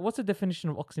what's the definition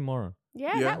of oxymoron?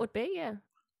 Yeah, that would be, yeah.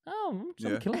 Oh,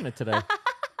 I'm killing it today.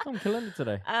 I'm killing it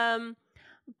today.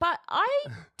 But I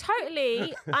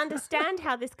totally understand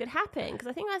how this could happen because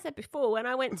I think I said before when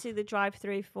I went to the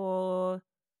drive-through for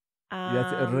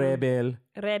That's Rebel.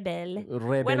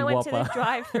 When I went to the Whopper.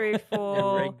 drive-through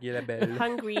for Regular bell.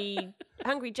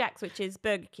 Hungry Jack's, which is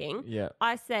Burger King, Yeah.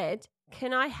 I said,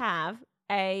 "Can I have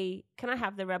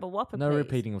the Rebel Whopper, No please?"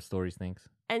 repeating of stories, thanks.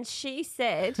 And she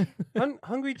said,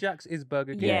 Hungry Jack's is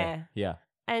Burger King. Yeah. Yeah.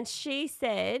 and she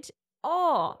said,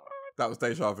 "Oh, That was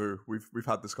deja vu. We've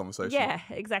had this conversation. yeah,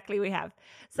 exactly, we have."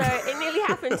 So it nearly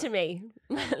happened to me.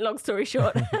 Long story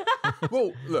short.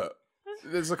 Well, look,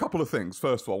 there's a couple of things.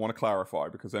 First of all, I want to clarify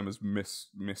because Emma's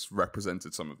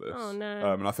misrepresented some of this. Oh,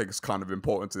 no. And I think it's kind of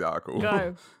important to the article.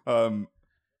 Go.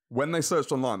 When they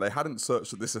searched online, they hadn't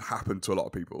searched that this had happened to a lot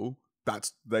of people.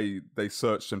 They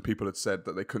searched and people had said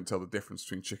that they couldn't tell the difference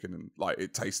between chicken and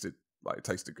it tasted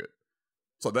good.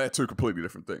 So they're two completely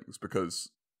different things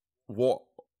because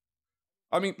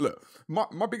look,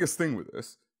 my biggest thing with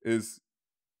this is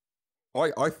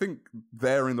I think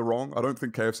they're in the wrong. I don't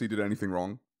think KFC did anything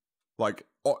wrong. Like,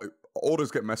 orders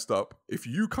get messed up. If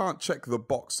you can't check the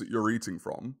box that you're eating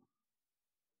from,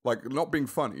 like, not being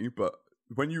funny, but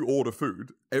when you order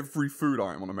food, every food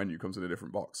item on a menu comes in a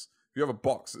different box. If you have a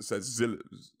box that says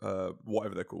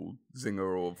whatever they're called,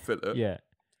 Zinger or Fillet, Yeah.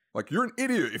 like, you're an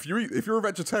idiot. If you're a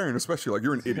vegetarian, especially, like,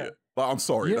 you're an idiot. Like, I'm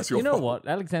sorry, that's your You know fault. what?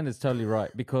 Alexander's totally right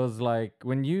because like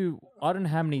I don't know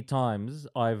how many times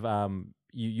I've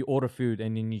you order food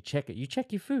and then you check it. You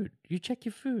check your food.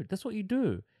 That's what you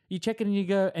do. You check it and you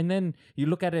go, and then you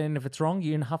look at it, and if it's wrong,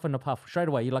 you're in huff and a puff straight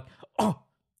away. You're like, oh,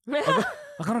 I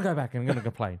gotta go back and I'm gonna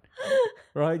complain.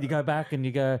 Right? You go back and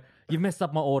you go, you've messed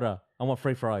up my order. I want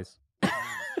free fries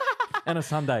and a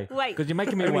sundae. Wait. Because you're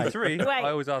making me Only wait. 3. Wait.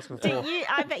 I always ask for 4.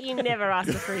 I bet you never ask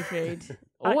for free food.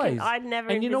 Always. I'd never.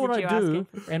 And you know what I envisage you do?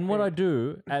 asking for And what food. I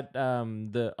do at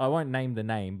I won't name the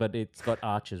name, but it's got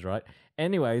arches, right?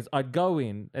 Anyways, I'd go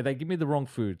in and they give me the wrong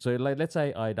food. So like, let's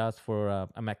say I'd ask for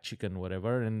a Mac chicken,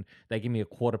 whatever, and they give me a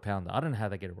quarter pounder. I don't know how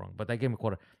they get it wrong, but they give me a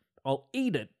quarter. I'll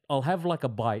eat it. I'll have like a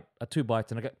bite, 2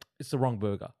 bites, and I go, it's the wrong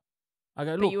burger. I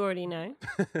go, But look, you already know.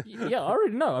 yeah, I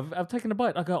already know. I've taken a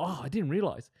bite. I go, oh, I didn't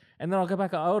realize. And then I'll go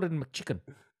back. I ordered a McChicken.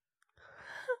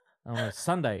 On a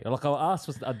Sunday. Like I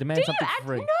demand Do you something act?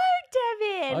 free. No,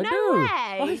 Devin. I no do. way.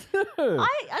 I do.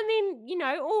 I mean, you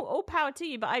know, all power to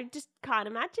you, but I just can't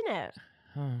imagine it.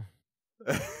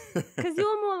 Because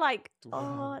you're more like,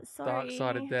 oh, sorry.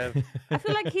 Dark sided Dev. I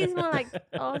feel like he's more like,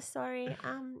 oh, sorry.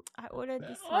 I ordered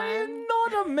this one. I am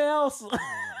not a mouse.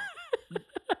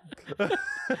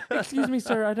 Excuse me,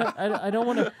 sir. I don't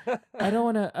want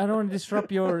to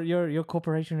disrupt your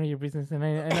corporation or your business, and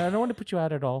I don't want to put you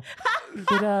out at all.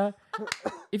 But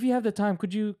if you have the time,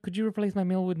 could you replace my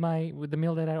meal with the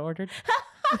meal that I ordered?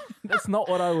 That's not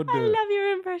what I would do I love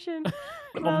your impression.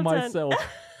 Well of done. myself.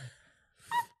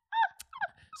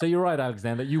 So you're right,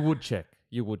 Alexander. You would check.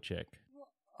 I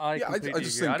Yeah, I completely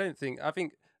just agree. I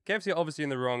think KFC are obviously in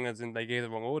the wrong, as in they gave the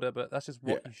wrong order, but that's just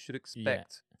what Yeah. you should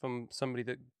expect from somebody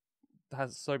that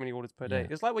has so many orders per day. Yeah.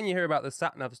 It's like when you hear about the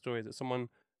sat-nav stories that someone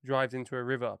drives into a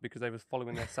river because they was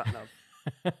following their sat-nav.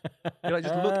 You're like,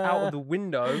 just look out of the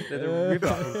window. There's a river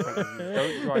in front of you.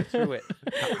 Don't drive through it.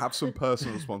 Have some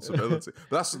personal responsibility.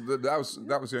 But that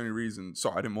was the only reason.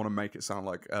 Sorry, I didn't want to make it sound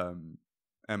like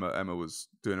Emma was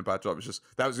doing a bad job. It's just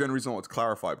that was the only reason I wanted to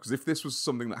clarify, because if this was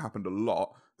something that happened a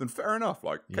lot, then fair enough.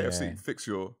 Like KFC, Yeah. fix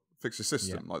your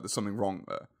system. Like there's something wrong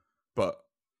there. But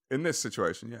in this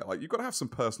situation, yeah, like you've got to have some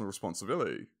personal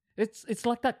responsibility. It's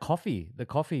like the coffee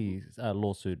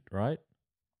lawsuit, right?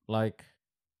 Like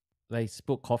they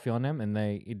spilled coffee on them, and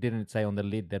it didn't say on the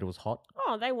lid that it was hot.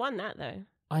 Oh, they won that though.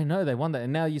 I know they won that,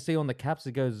 and now you see on the caps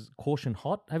it goes caution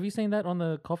hot. Have you seen that on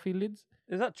the coffee lids?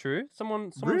 Is that true?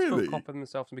 Someone Really? spilled coffee on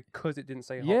themselves, and because it didn't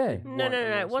say hot. Yeah. they No, won a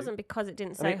it lawsuit. wasn't because it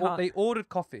didn't And say hot. they ordered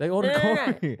coffee. They ordered no,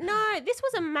 coffee. no, this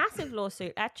was a massive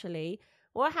lawsuit, actually.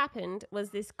 What happened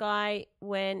was this guy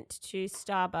went to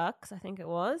Starbucks, I think it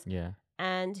was, Yeah.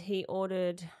 and he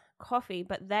ordered coffee,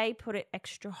 but they put it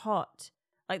extra hot.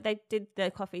 Like they did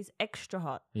their coffees extra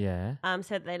hot. Yeah.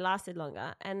 So that they lasted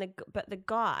longer. And the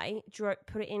guy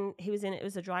put it in. It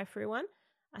was a drive-through one.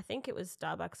 I think it was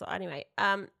Starbucks. Or anyway,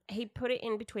 he put it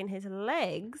in between his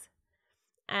legs,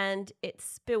 and it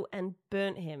spilt and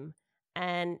burnt him.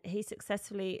 And he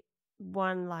successfully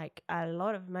won like a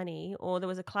lot of money, or there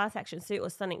was a class action suit or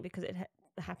something because it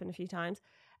happened a few times.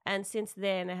 And since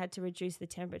then, they had to reduce the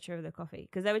temperature of the coffee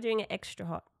because they were doing it extra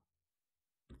hot.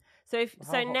 So if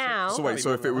now, So wait,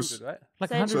 so if it was right? Like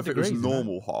So- 100 so if it was degrees, isn't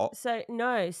normal hot, so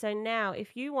now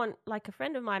if you want, like a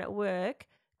friend of mine at work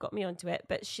got me onto it,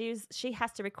 but she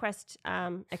has to request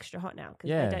extra hot now because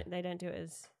Yeah. they don't do it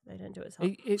as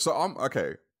hot. so I'm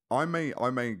okay. I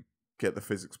may get the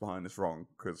physics behind this wrong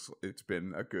because it's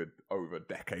been a good over a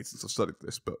decade since I've studied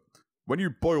this. But when you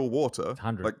boil water,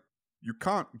 100. like you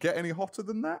can't get any hotter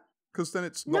than that because then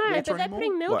it's No, not water but they're anymore.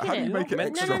 putting milk Like, in how do it. you make it No,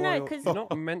 extra no, hot? 'cause- You're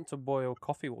not meant to boil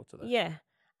coffee water though. Yeah,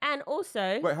 and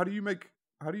also Wait, how do you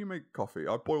make coffee?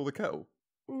 I boil the kettle.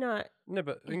 no, No,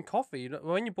 but in coffee,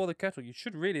 when you boil the kettle, you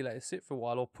should really let it sit for a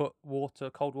while, or put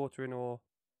cold water in, or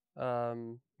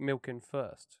milk in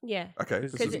first. yeah, Okay,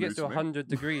 Because this if is it news gets to to me. 100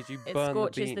 degrees, you it burn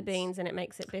scorches the beans and it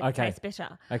makes it Okay. taste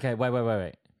bitter. Okay,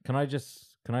 wait. Can I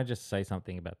just say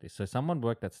something about this? So someone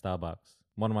worked at Starbucks.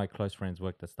 One of my close friends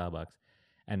worked at Starbucks,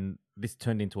 and this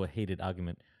turned into a heated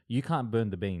argument. You can't burn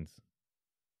the beans.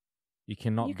 You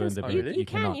cannot You burn can, the Oh, beans. really? you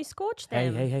can, cannot. you scorch Hey,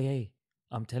 them. hey.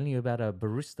 I'm telling you about a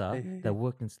barista Hey, hey, that hey.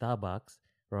 worked in Starbucks,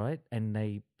 right? And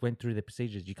they went through the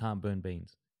procedures. You can't burn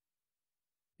beans.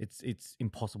 It's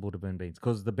impossible to burn beans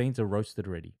because the beans are roasted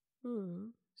already. Hmm.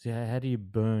 So how do you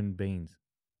burn beans?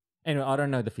 Anyway, I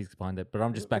don't know the physics behind it, but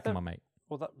I'm just But backing that- my mate.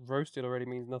 Well, that roasted already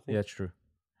means nothing. Yeah, that's true.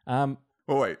 Well,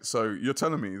 wait. So you're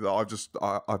telling me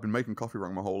that I've been making coffee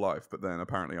wrong my whole life, but then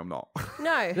apparently I'm not.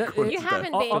 No, That- you it's-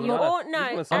 haven't I- been. I'm You not- all, Just no,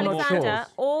 wanna say I'm not Alexander,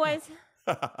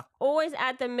 sure. always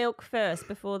add the milk first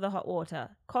before the hot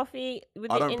water. Coffee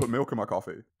with I the don't put milk in my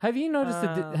coffee. Have you noticed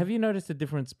Uh, have you noticed the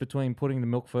difference between putting the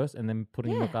milk first and then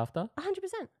putting milk Yeah. after?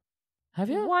 100%. Have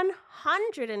you?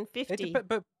 150.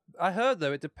 But I heard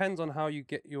though it depends on how you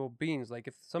get your beans. Like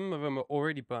if some of them are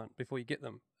already burnt before you get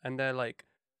them, and they're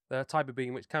a type of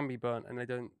bean which can be burnt and they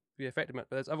don't be affected by it.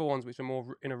 But there's other ones which are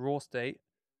more in a raw state,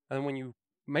 and then when you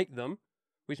make them,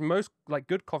 which most like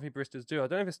good coffee baristas do. I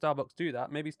don't know if Starbucks do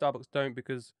that. Maybe Starbucks don't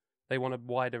because they want a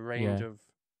wider range Yeah. of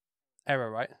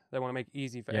error, right? They want to make it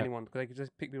easy for Yep. anyone because they can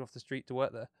just pick people off the street to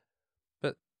work there.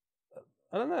 But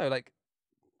I don't know, like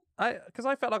because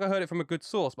I felt like I heard it from a good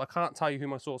source, but I can't tell you who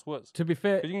my source was. To be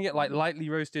fair, Because you can get like lightly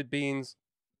roasted beans,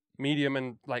 medium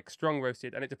and like strong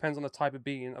roasted, and it depends on the type of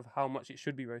bean of how much it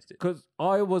should be roasted. because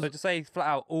I was So to say flat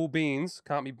out all beans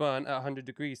can't be burnt at 100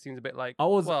 degrees seems a bit like I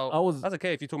was that's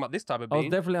okay if you're talking about this type of I was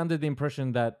bean. definitely under the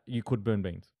impression that you could burn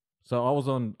beans. So I was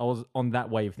on that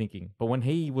way of thinking. But when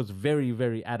he was very,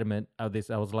 very adamant of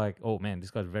this, I was like, oh man, this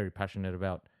guy's very passionate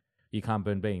about you can't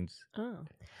burn beans. Oh,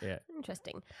 Yeah.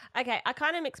 interesting. Okay, I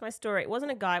kind of mixed my story. It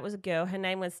wasn't a guy, it was a girl. Her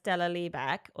name was Stella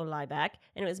Lieback,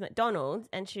 and it was McDonald's,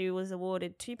 and she was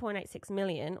awarded 2.86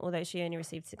 million, although she only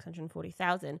received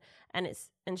 640,000.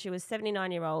 And she was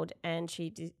 79-year-old, and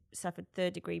she suffered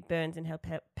third-degree burns in her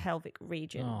pelvic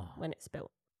region Oh. when it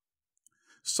spilled.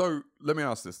 So let me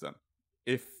ask this then: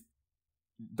 if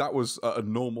that was at a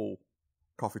normal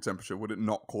coffee temperature, would it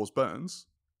not cause burns?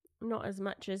 Not as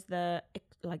much as the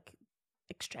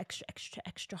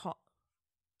extra hot.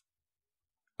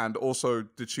 And also,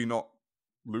 did she not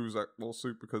lose that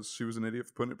lawsuit because she was an idiot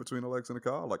for putting it between her legs in a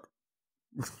car? Like,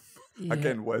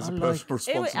 again, where's the personal I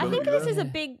responsibility? think this there? is a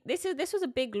big. This was a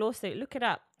big lawsuit. Look it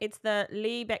up. It's the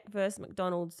Liebeck versus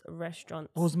McDonald's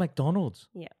restaurants. It was McDonald's.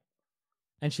 Yeah.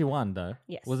 And she won though.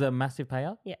 Yes. Was it a massive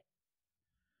payout? Yeah.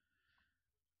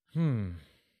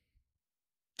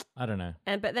 I don't know.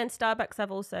 But then Starbucks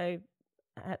have also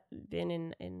been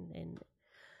in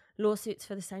lawsuits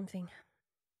for the same thing.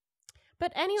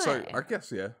 But anyway, So I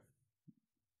guess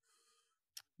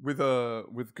with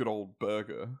good old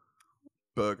burger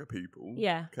people,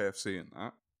 yeah. KFC and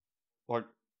that, like,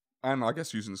 and I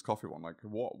guess using this coffee one, like,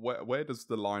 where does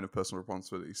the line of personal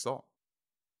responsibility stop?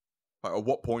 Like, at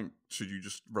what point should you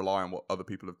just rely on what other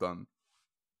people have done?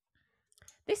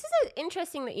 This is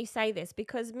interesting that you say this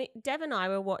because Dev and I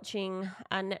were watching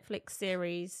a Netflix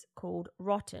series called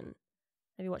Rotten.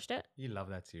 Have you watched it? You love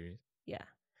that series. Yeah.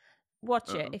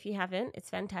 Watch it if you haven't. It's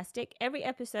fantastic. Every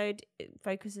episode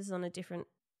focuses on a different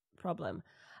problem.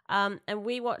 And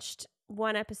we watched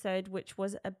one episode which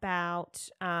was about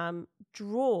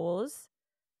drawers.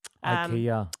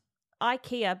 IKEA,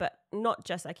 but not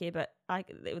just IKEA, but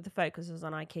the focus was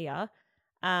on IKEA.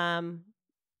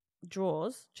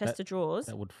 Chest of drawers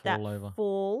that would fall over.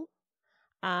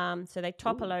 So they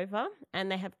topple over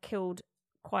and they have killed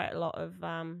quite a lot of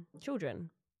children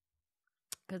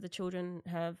because the children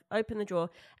have opened the drawer,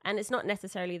 and it's not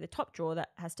necessarily the top drawer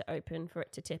that has to open for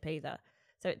it to tip either.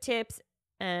 So it tips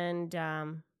and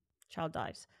child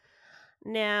dies.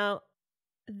 Now,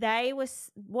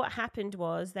 what happened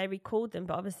was they recalled them,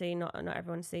 but obviously not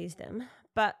everyone sees them.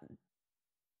 But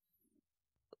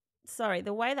sorry,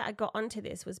 the way that I got onto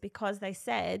this was because they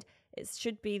said it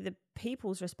should be the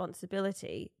people's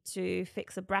responsibility to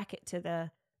fix a bracket to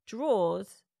the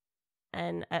drawers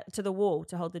and to the wall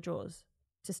to hold the drawers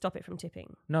to stop it from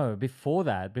tipping. No, before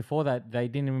that, they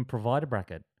didn't even provide a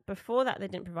bracket. Before that, they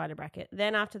didn't provide a bracket.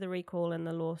 Then after the recall and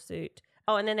the lawsuit,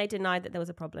 and then they denied that there was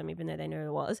a problem, even though they knew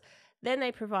it was. Then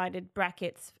they provided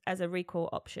brackets as a recall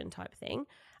option type thing.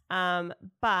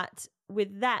 But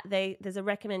with that, there's a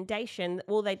recommendation.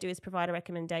 All they do is provide a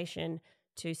recommendation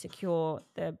to secure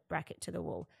the bracket to the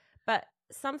wall. But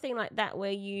something like that,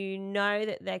 where you know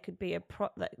that there could be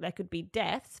there could be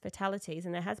deaths, fatalities,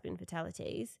 and there has been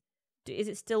fatalities. Is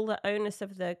it still the onus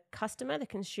of the customer, the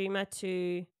consumer,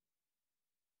 to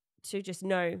just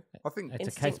know? I think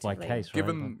It's a case by case,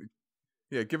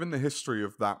 right? Given the history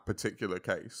of that particular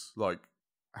case, like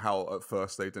how at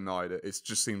first they denied it, it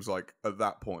just seems like at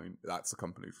that point that's the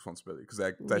company's responsibility because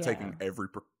they're taking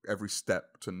every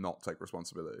step to not take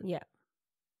responsibility. Yeah.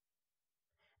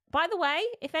 By the way,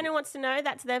 if anyone wants to know,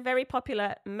 that's their very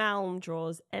popular Malm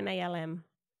drawers, MALM.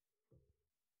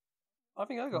 I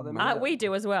think I got them. We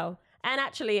do as well. And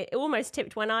actually, it almost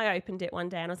tipped when I opened it one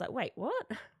day, and I was like, "Wait, what?"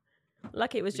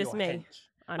 Like it was just me.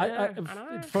 I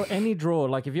know. For any drawer,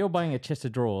 like if you're buying a chest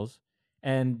of drawers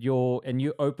and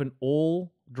you open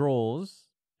all drawers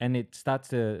and it starts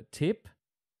to tip,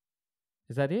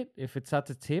 is that it? If it starts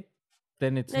to tip,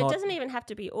 then it's not. It doesn't even have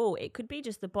to be all. It could be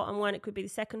just the bottom one. It could be the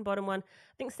second bottom one.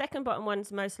 I think second bottom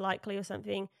one's most likely or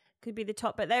something. Could be the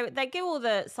top, but they give all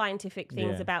the scientific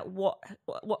things about what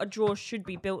a drawer should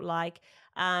be built like.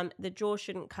 The drawer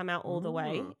shouldn't come out all the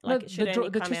way. Like it should only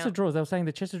the come chest out. of drawers. They were saying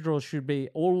the chest of drawers should be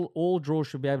all drawers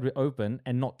should be able to open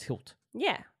and not tilt.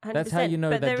 Yeah, 100%. That's how you know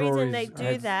but that the drawer reason they is- do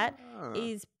has- that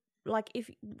is like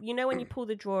if you know when you pull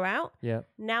the drawer out. Yeah.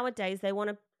 Nowadays they want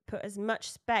to put as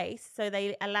much space so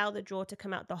they allow the drawer to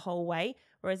come out the whole way,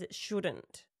 whereas it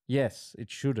shouldn't. Yes, it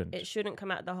shouldn't. It shouldn't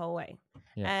come out the whole way.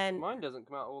 Yeah. And Mine doesn't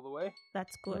come out all the way.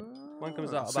 that's good. Mine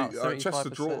comes out See, about 75%. chest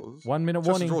of drawers. 1 minute Chest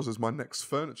of warning. drawers is my next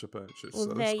furniture purchase. Well, so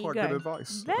there that's you quite go. good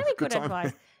advice. Very good timing.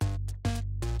 advice.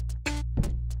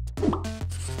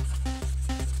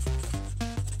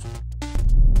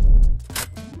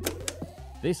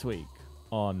 This week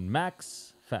on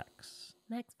Max Facts.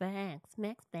 Max facts.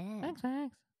 Max facts. Max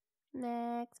Facts.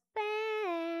 Max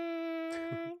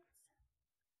facts.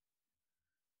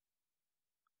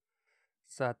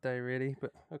 Sad day, really,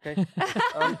 but okay.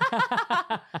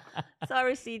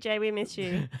 Sorry, CJ, we miss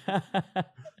you.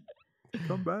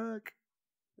 Come back.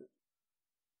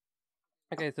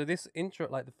 Okay, so this intro,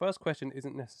 like the first question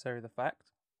isn't necessarily the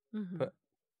fact, Mhm. but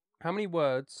how many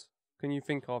words can you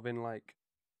think of in like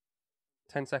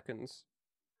 10 seconds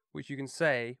which you can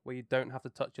say where you don't have to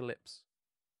touch your lips?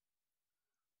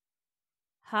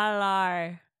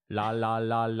 Hello. La la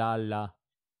la la la.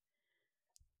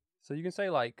 So you can say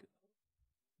like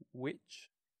which,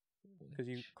 because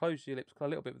you close your lips a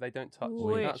little bit, but they don't touch.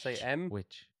 So you can't say Which. M.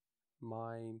 Which?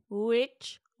 Mime.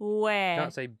 Which? Where? You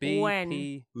can't say B, When?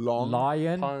 P. Long.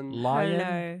 Lion. Pun. Lion.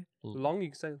 Hello. Long, you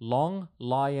can say. Long.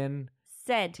 Lion.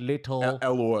 Said. Little.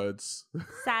 L words.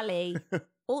 Sally.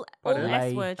 All Pardon? S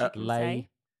Lay, words you can lay.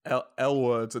 say. L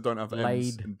words that don't have M's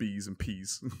Laid. and B's and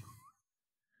P's.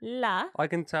 La. I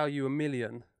can tell you a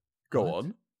million. Go What?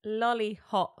 on. Lolly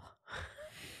hop.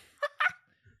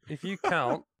 If you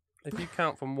count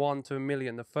from 1 to a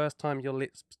million, the first time your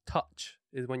lips touch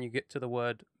is when you get to the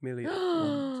word million.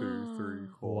 1, 2, 3,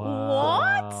 4.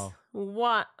 Wow.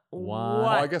 What? One. Oh,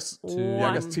 I What? guess. Two. Yeah,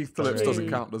 I guess teeth to lips doesn't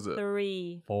Two, count, does it?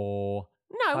 3. 4.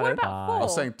 No, what Pardon? about Five. 4? I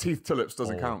was saying teeth to lips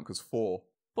doesn't Four. count because 4,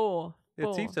 4.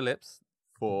 Yeah, teeth to lips.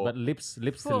 4, But lips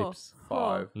to Four. lips.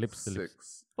 5, Lips to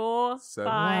lips. 6. 4,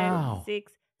 Seven. 5, Wow.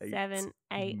 6, 8, 7,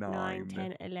 8, 9, 9,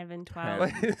 10, 11, 12.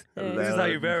 10, This is how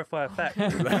you 11. verify a fact. We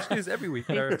should do this every week.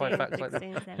 Verify 15, facts like that.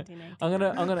 16, 17, 18, I'm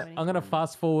gonna 19, 20, I'm gonna 21,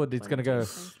 fast forward. It's gonna go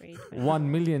 22, 23,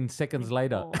 1 million seconds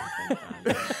later.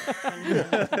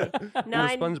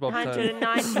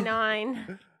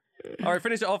 999. All right,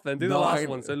 finish it off then. Do the last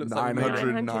one so it looks like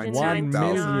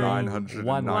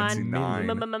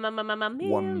 999,999.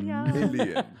 1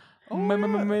 million.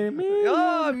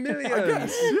 Oh, a million!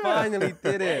 guess, You yeah. finally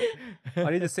did it. I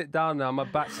need to sit down now. My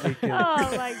back's aching. Oh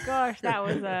my gosh, that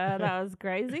was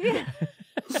crazy.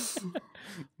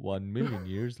 1 million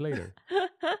years later.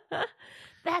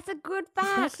 That's a good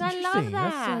fact. That's I love interesting.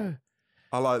 that.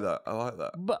 I like that. I like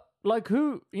that. But like,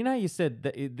 who? You know, you said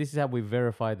that this is how we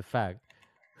verify the fact.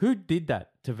 Who did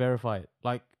that to verify it?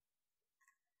 Like,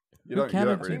 You who don't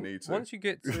counted really to- need to.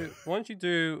 Once you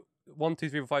do 1, 2,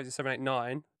 3, 4, 5, 6, 7, 8,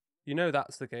 9, you know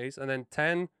that's the case. And then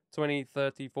 10, 20,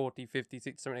 30, 40, 50,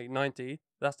 60, 70, 80, 90,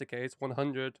 that's the case.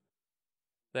 100,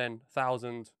 then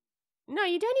 1,000. No,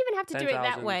 you don't even have to do it that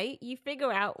 10,000, way. You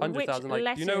figure out which 100,000, like,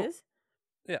 letters. you know-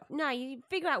 Yeah. No, you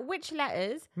figure out which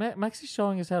letters. Max is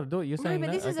showing us how to do it. You're No, saying but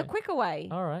that? this is a Okay. quicker way.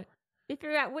 All right. You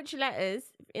figure out which letters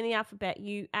in the alphabet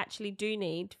you actually do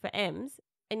need for M's,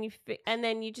 and and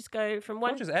then you just go from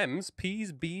one. Not just M's,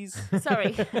 P's, B's.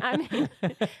 Sorry, I mean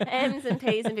M's and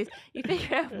P's and B's. You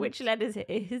figure out which letters it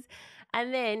is,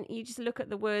 and then you just look at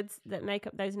the words that make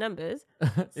up those numbers.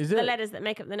 Is the there letters that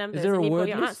make up the numbers, is there a and you've got word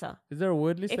your list? answer. Is there a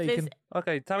word list If that you there's can?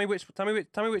 Okay, tell me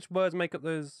which words make up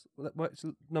those. Which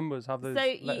numbers have those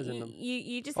so letters in them?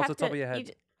 you just Off have the top to of your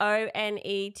head.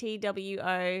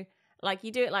 ONETWO. Like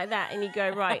you do it like that, and you go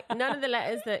right. None of the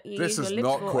letters that you This use is your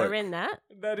lips not for quick. are in that.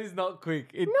 That is not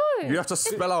quick. No, You have to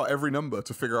spell out every number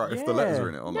to figure out if the letters are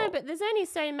in it or no, not. but there's only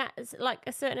like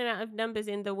a certain amount of numbers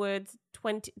in the words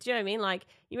 20. Do you know what I mean? Like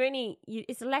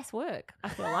it's less work. I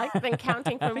feel like than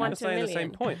counting I from think 1 you're to a saying million. the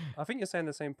same point. I think you're saying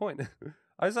the same point.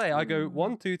 I go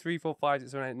 1, 2, 3, 4, 5,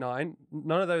 6, 7, 8, 9.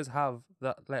 None of those have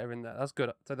that letter in there. That's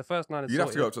good. So the first 9 is You'd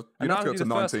have to go up sorted. to. And You'd have now to go I up do to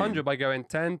the first 19. 100 by going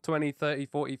 10, 20, 30,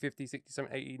 40, 50, 60,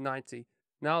 70, 80, 90.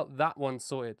 Now that one's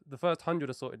sorted. The first 100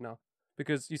 are sorted now.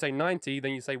 Because you say 90,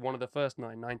 then you say one of the first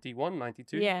 9. 91,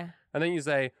 92. Yeah, And then you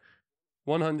say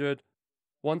 100,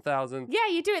 1,000. yeah,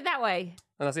 you do it that way.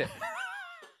 And that's it.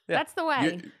 Yeah. That's the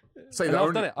way. Say And the I've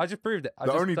only, done it. I just proved it.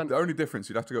 the only difference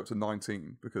you'd have to go up to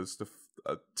 19 because the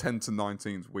 10 to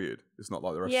 19 is weird. It's not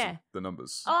like the rest Yeah. of the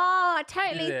numbers. Oh, I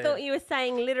totally Yeah. thought you were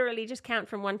saying literally just count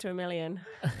from 1 to a million.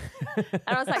 And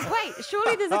I was like, wait,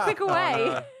 surely there's a quicker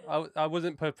way. No, I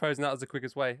wasn't proposing that as the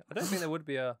quickest way. I don't think there would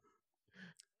be a.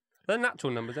 They're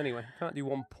natural numbers anyway. You can't do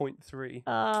 1.3.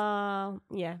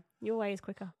 Yeah, your way is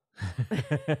quicker.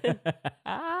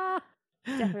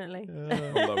 Definitely.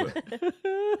 I love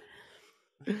it.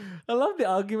 I love the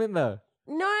argument though.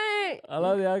 No. I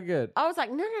love the argument. I was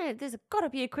like, no, there's got to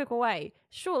be a quicker way.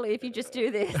 Surely if you just do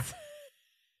this.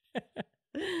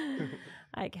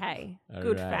 Okay. All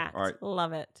Good right. fact. All right.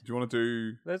 Love it. Do you want to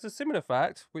do? There's a similar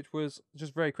fact, which was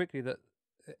just very quickly that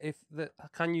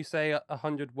can you say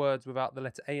 100 words without the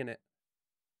letter A in it?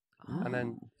 And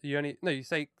then you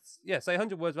say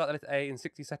 100 words without the letter A in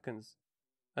 60 seconds.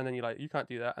 And then you're like, you can't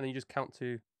do that. And then you just count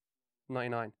to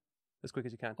 99 as quick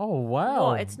as you can. Oh wow!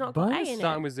 What? It's not got A Bonus? in it.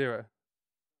 Starting with 0.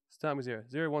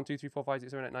 0, 1, 2, 3, 4, 5,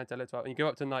 6, 7, 8, 9, 10, 11, 12. And you go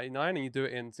up to 99 and you do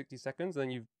it in 60 seconds. And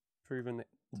then you've proven it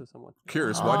to someone.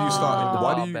 Curious. Why do you start? Oh.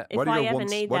 Why do you? If Why do I you go ever one?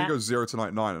 need Why do you that. go 0 to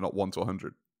 99 and not 1 to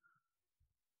 100?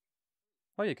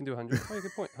 Oh, you can do 100. Oh,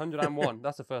 good point. 101.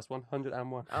 That's the first one.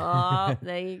 101. Oh,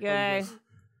 there you go.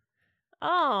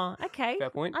 Oh, okay. Fair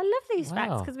point. I love these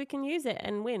facts Wow. because we can use it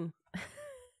and win.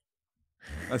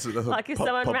 That's a Like if pub-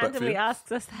 someone pub bet for randomly you.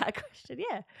 asks us that question,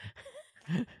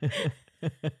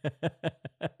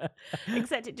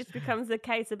 Except it just becomes the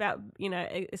case about,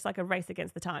 it's like a race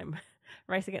against the time,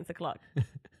 race against the clock.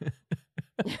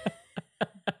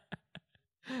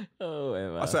 Oh,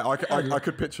 Emma. I say I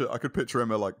could picture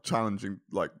Emma like challenging,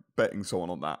 like betting someone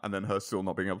on that, and then her still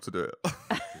not being able to do it.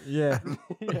 Yeah.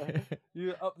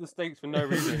 You up the stakes for no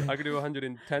reason. I could do 100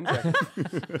 in 10 seconds.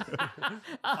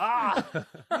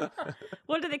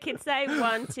 What do the kids say?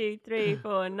 1, 2, 3,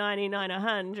 4, 99,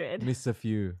 100. Miss a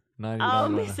few. 99. Oh,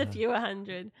 miss a few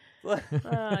 100. Oh,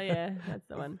 yeah, that's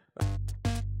the one.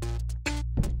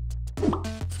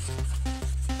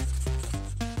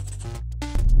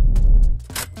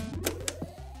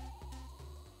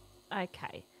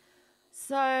 Okay.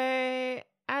 So,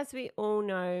 as we all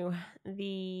know,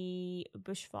 the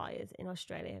bushfires in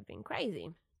Australia have been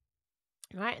crazy,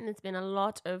 right? And there's been a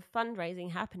lot of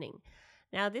fundraising happening.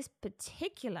 Now, this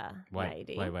particular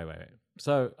lady... Wait.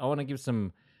 So I want to give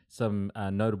some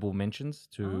notable mentions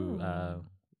to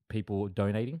people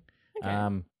donating.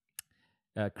 Okay.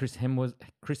 Chris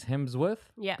Hemsworth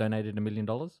Yeah. donated $1 million.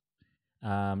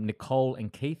 Nicole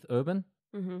and Keith Urban,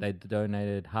 Mm-hmm. they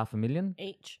donated $500,000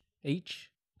 Each.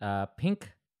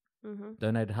 Pink Mm-hmm.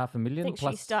 donated $500,000 I think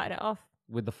she started it off.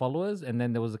 with the followers, and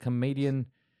then there was a comedian.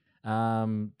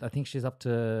 I think she's up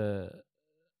to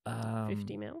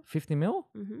 50 mil. 50 mil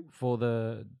Mm-hmm. for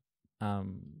the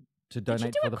to Did donate she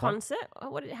do for a the fund. concert?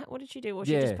 Or what did she do? Or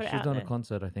she Yeah, just put it she was out doing there? a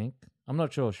concert, I think. I'm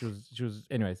not sure. She was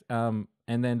anyways. And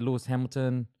then Lewis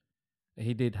Hamilton,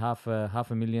 he did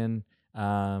 $500,000.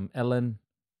 Ellen,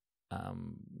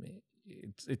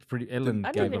 it's pretty. Ellen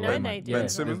I gave didn't a even know lot. they did. Ben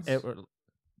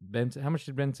Simmons? How much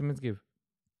did Ben Simmons give?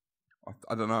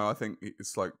 I don't know. I think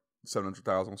it's like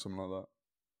 700,000 or something like that.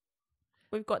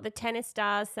 We've got the tennis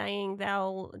stars saying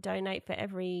they'll donate for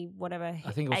every whatever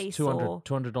I think it was ace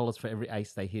 $200 for every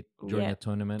ace they hit during Yeah, a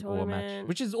tournament or a match. tournament.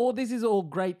 Which is all. This is all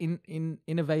great in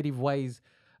innovative ways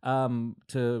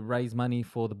to raise money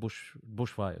for the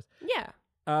bushfires. Yeah.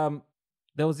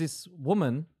 There was this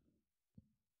woman.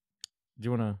 Do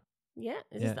you want to? Yeah.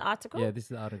 Is this the article? Yeah, this is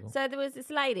the article. So there was this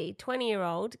lady,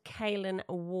 20-year-old Kaylin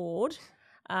Ward,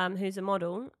 who's a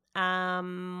model,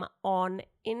 on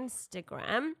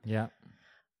Instagram. Yeah.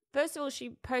 First of all,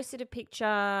 she posted a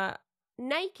picture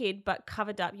naked but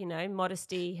covered up,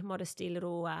 modesty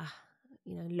little,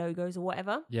 logos or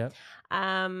whatever. Yeah.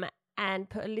 And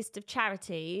put a list of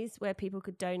charities where people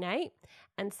could donate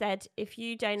and said, if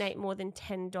you donate more than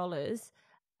 $10,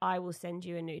 I will send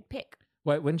you a nude pic.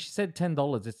 Wait, when she said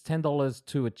 $10, it's $10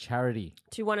 to a charity.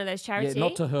 To one of those charities. Yeah,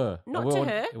 not to her. Not to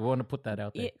her. We want to put that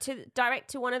out there.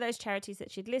 Direct to one of those charities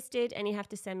that she'd listed, and you have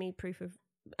to send me proof of,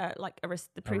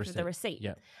 the proof of the receipt.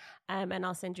 Yeah. And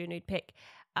I'll send you a nude pic.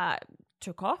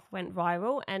 Took off, went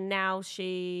viral, and now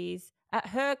she's at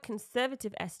her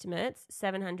conservative estimates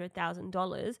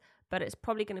 $700,000, but it's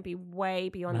probably going to be way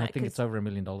beyond that. I think it's over $1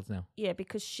 million now. Yeah,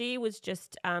 because she was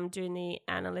just doing the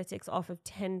analytics off of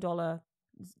 $10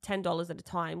 at a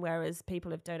time, whereas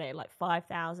people have donated like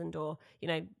 5,000 or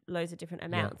loads of different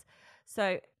amounts.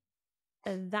 So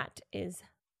that is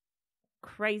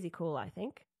crazy cool. I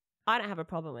think I don't have a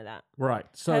problem with that. Right.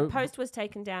 So her post was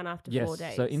taken down after 4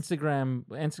 days. So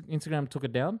Instagram took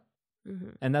it down,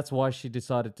 and that's why she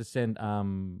decided to send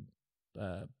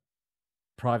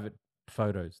private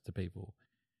photos to people.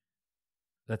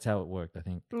 That's how it worked, I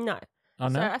think. No. Oh,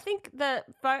 no? So I think the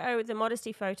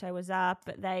modesty photo was up,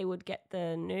 but they would get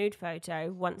the nude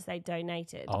photo once they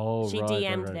donated. Oh, she right,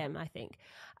 DM'd right. them, I think.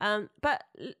 But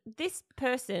this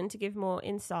person, to give more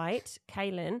insight,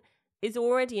 Kaylin, is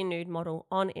already a nude model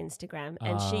on Instagram,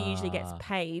 and she usually gets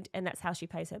paid, and that's how she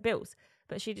pays her bills.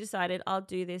 But she decided, I'll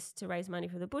do this to raise money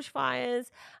for the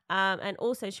bushfires. And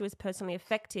also she was personally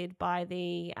affected by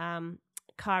the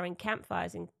car and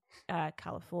campfires in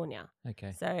California.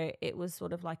 Okay. So it was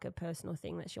sort of like a personal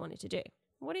thing that she wanted to do.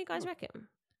 What do you guys reckon?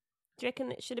 Do you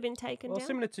reckon it should have been taken down?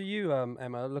 Similar to you,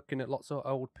 Emma, looking at lots of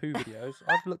old poo videos,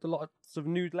 I've looked at lots of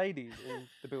nude ladies in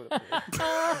the build-up here.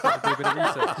 I'll do a bit of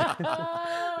research.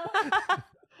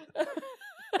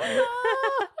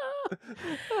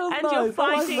 And your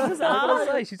findings What can I are...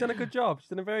 say? She's done a good job. She's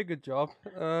done a very good job.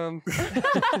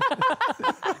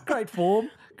 Great form.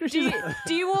 Do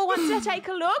you all want to take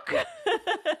a look?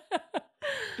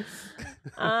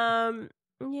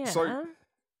 Yeah. So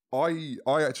I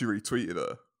actually retweeted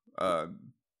her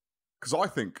because I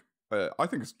think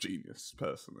it's genius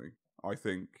personally. I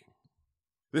think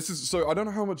this is so. I don't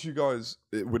know how much you guys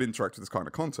would interact with this kind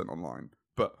of content online,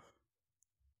 but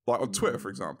like on Twitter, for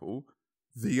example,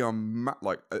 the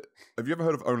have you ever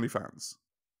heard of OnlyFans?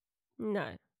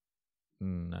 No.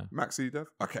 No. Maxie, Dev?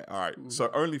 Okay, all right. So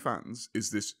OnlyFans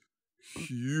is this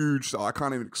huge... I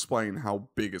can't even explain how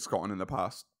big it's gotten in the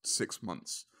past 6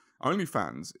 months.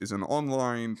 OnlyFans is an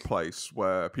online place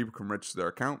where people can register their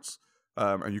accounts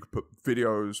and you can put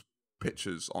videos,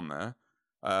 pictures on there,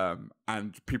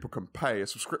 and people can pay a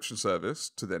subscription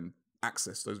service to then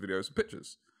access those videos and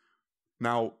pictures.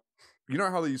 Now, you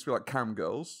know how they used to be like cam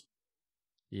girls?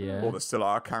 Yeah. Or there still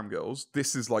are cam girls.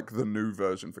 This is like the new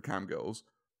version for cam girls,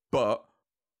 but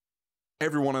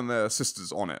everyone and their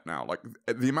sisters on it now. Like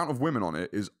the amount of women on it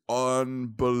is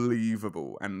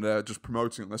unbelievable, and they're just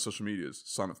promoting it on their social medias.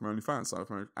 Sign up for OnlyFans, sign up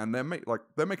for and they're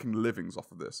making livings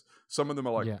off of this. Some of them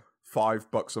are like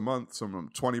 $5 a month, some of them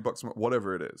 $20 a month,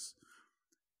 whatever it is.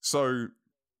 So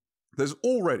there's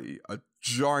already a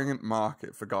giant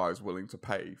market for guys willing to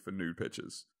pay for nude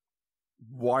pictures.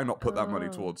 Why not put that money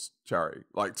towards charity?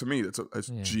 Like to me, it's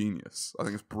genius. I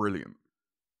think it's brilliant.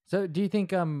 So do you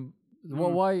think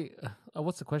why?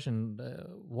 What's the question?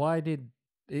 Why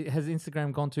has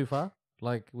Instagram gone too far?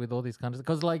 Like with all these kinds of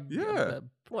because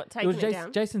what taking it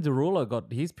down? Jason Derulo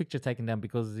got his picture taken down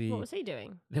because what was he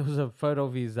doing? There was a photo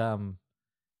of his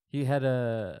he had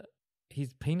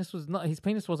his penis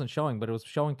wasn't showing, but it was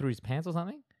showing through his pants or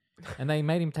something, and they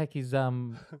made him take his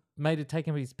take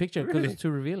him his picture because it was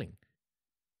too revealing.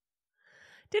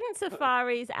 Didn't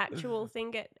Safari's actual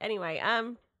thing get anyway?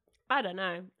 I don't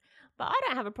know. But I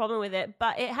don't have a problem with it.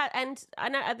 But it had, and I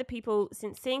know other people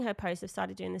since seeing her post have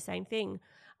started doing the same thing,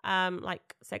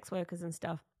 like sex workers and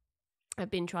stuff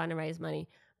have been trying to raise money,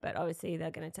 but obviously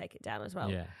they're going to take it down as well.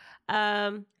 Yeah.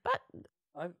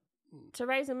 But to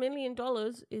raise $1 million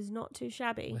is not too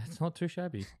shabby. Well, it's not too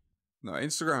shabby. No,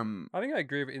 Instagram. I think I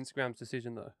agree with Instagram's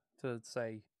decision though to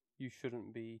say you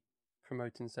shouldn't be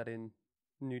promoting selling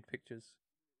nude pictures,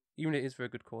 even if it is for a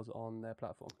good cause on their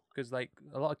platform, because like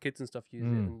a lot of kids and stuff use it.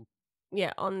 And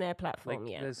yeah, on their platform.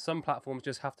 like, Yeah, there's some platforms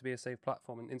just have to be a safe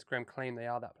platform, and Instagram claim they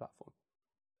are that platform,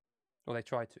 or they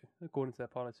try to, according to their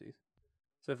policies.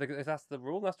 So if that's the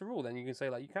rule, that's the rule. Then you can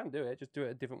say like you can do it, just do it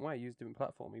a different way, use a different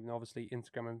platform. Even though obviously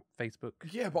Instagram and Facebook,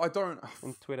 Yeah, but I don't.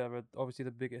 and Twitter are obviously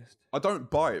the biggest. I don't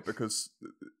buy it because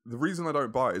the reason I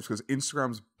don't buy it is because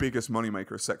Instagram's biggest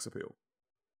moneymaker is sex appeal,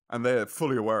 and they're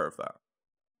fully aware of that.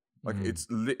 Like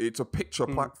it's a picture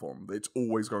platform. It's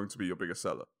always going to be your biggest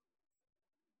seller.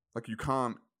 Like you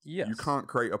can't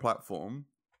create a platform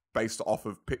based off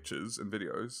of pictures and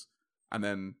videos and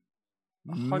then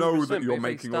know that you're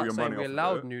making all your money off of it. We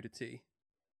allowed nudity.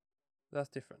 That's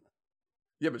different.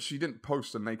 Yeah, but she didn't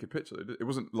post a naked picture. It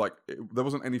wasn't like there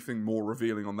wasn't anything more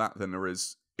revealing on that than there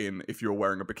is in if you're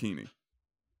wearing a bikini.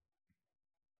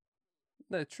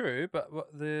 No, true, but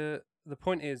the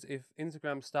point is, if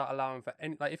Instagram start allowing for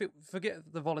any, like,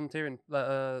 forget the volunteering,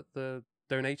 the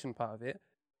donation part of it.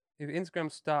 If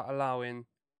Instagram start allowing,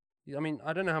 I mean,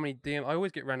 I don't know how many DMs. I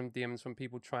always get random DMs from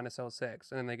people trying to sell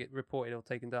sex, and then they get reported or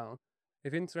taken down.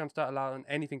 If Instagram start allowing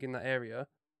anything in that area,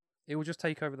 it will just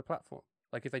take over the platform.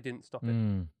 Like if they didn't stop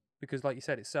it, because like you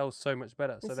said, it sells so much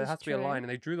better. So there has to be a line, and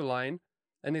they drew the line,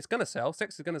 and it's gonna sell.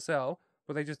 Sex is gonna sell,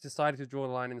 but they just decided to draw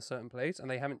the line in a certain place, and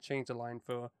they haven't changed the line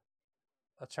for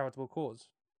a charitable cause,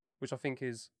 which I think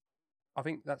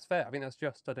that's fair. I think that's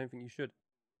just. I don't think you should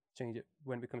change it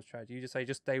when it becomes charity. You just say,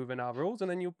 just stay within our rules, and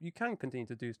then you can continue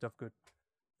to do stuff good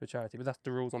for charity. But that's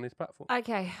the rules on this platform.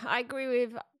 Okay, I agree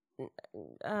with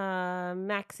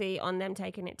Maxie on them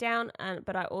taking it down,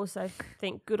 but I also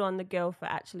think good on the girl for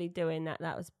actually doing that.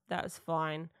 That was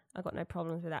fine. I got no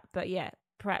problems with that. But yeah,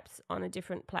 perhaps on a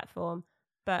different platform.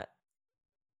 But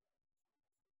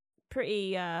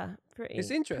pretty.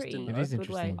 It's interesting. It is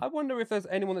interesting. I wonder if there's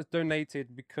anyone that's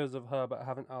donated because of her but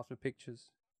haven't asked for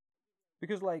pictures.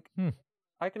 Because like,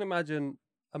 I can imagine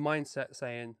a mindset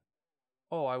saying,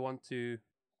 "Oh, I want to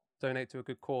donate to a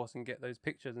good cause and get those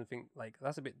pictures," and think like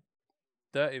that's a bit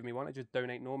dirty of me. Why don't I just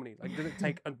donate normally? Like, does it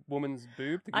take a woman's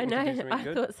boob to get me to do something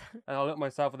good? Thought so. And I'll look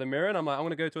myself in the mirror and I'm like, I'm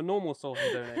going to go to a normal source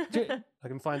and donate. I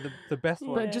can find the best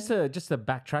one. But just to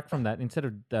backtrack from that, instead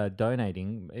of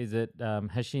donating, is it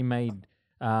has she made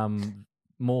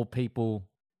more people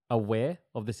aware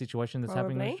of the situation that's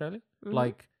happening in Australia? Mm-hmm.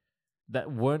 Like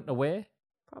that weren't aware?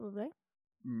 Probably.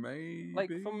 Maybe. Like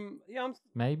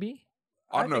Maybe.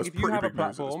 I don't know. It's if you pretty have a big news at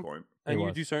this platform point. and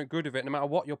you do something good with it, no matter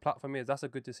what your platform is, that's a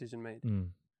good decision made. Do you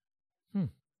know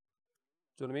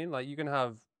what I mean? Like you can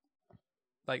have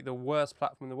like the worst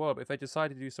platform in the world, but if they decide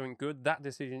to do something good, that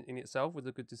decision in itself was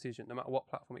a good decision, no matter what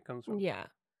platform it comes from. Yeah.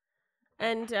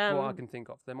 And what I can think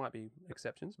of, there might be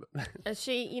exceptions, but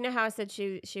she, you know how I said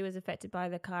she was affected by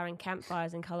the car and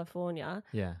campfires in California.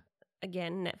 Yeah.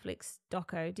 Again, Netflix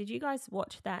doco. Did you guys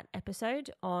watch that episode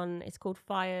on? It's called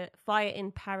Fire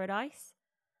in Paradise,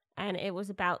 and it was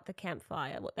about the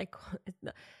campfire. What they call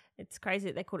it's crazy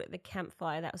that they called it the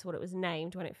campfire. That was what it was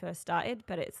named when it first started,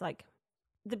 but it's like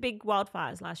the big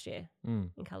wildfires last year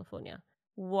in California.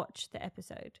 Watch the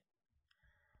episode.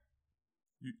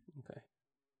 Okay.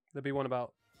 There'll be one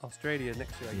about Australia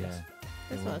next year, I guess.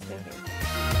 That's what I was thinking.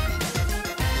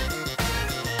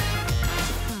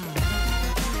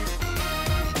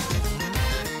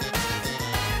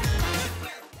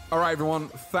 All right, everyone.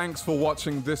 Thanks for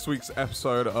watching this week's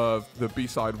episode of The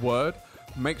B-Side Word.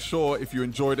 Make sure if you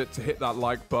enjoyed it to hit that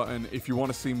like button. If you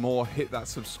want to see more, hit that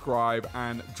subscribe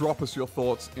and drop us your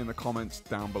thoughts in the comments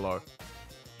down below.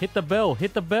 Hit the bell.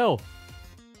 Hit the bell.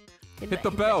 Hit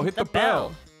the bell. Hit the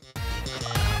bell.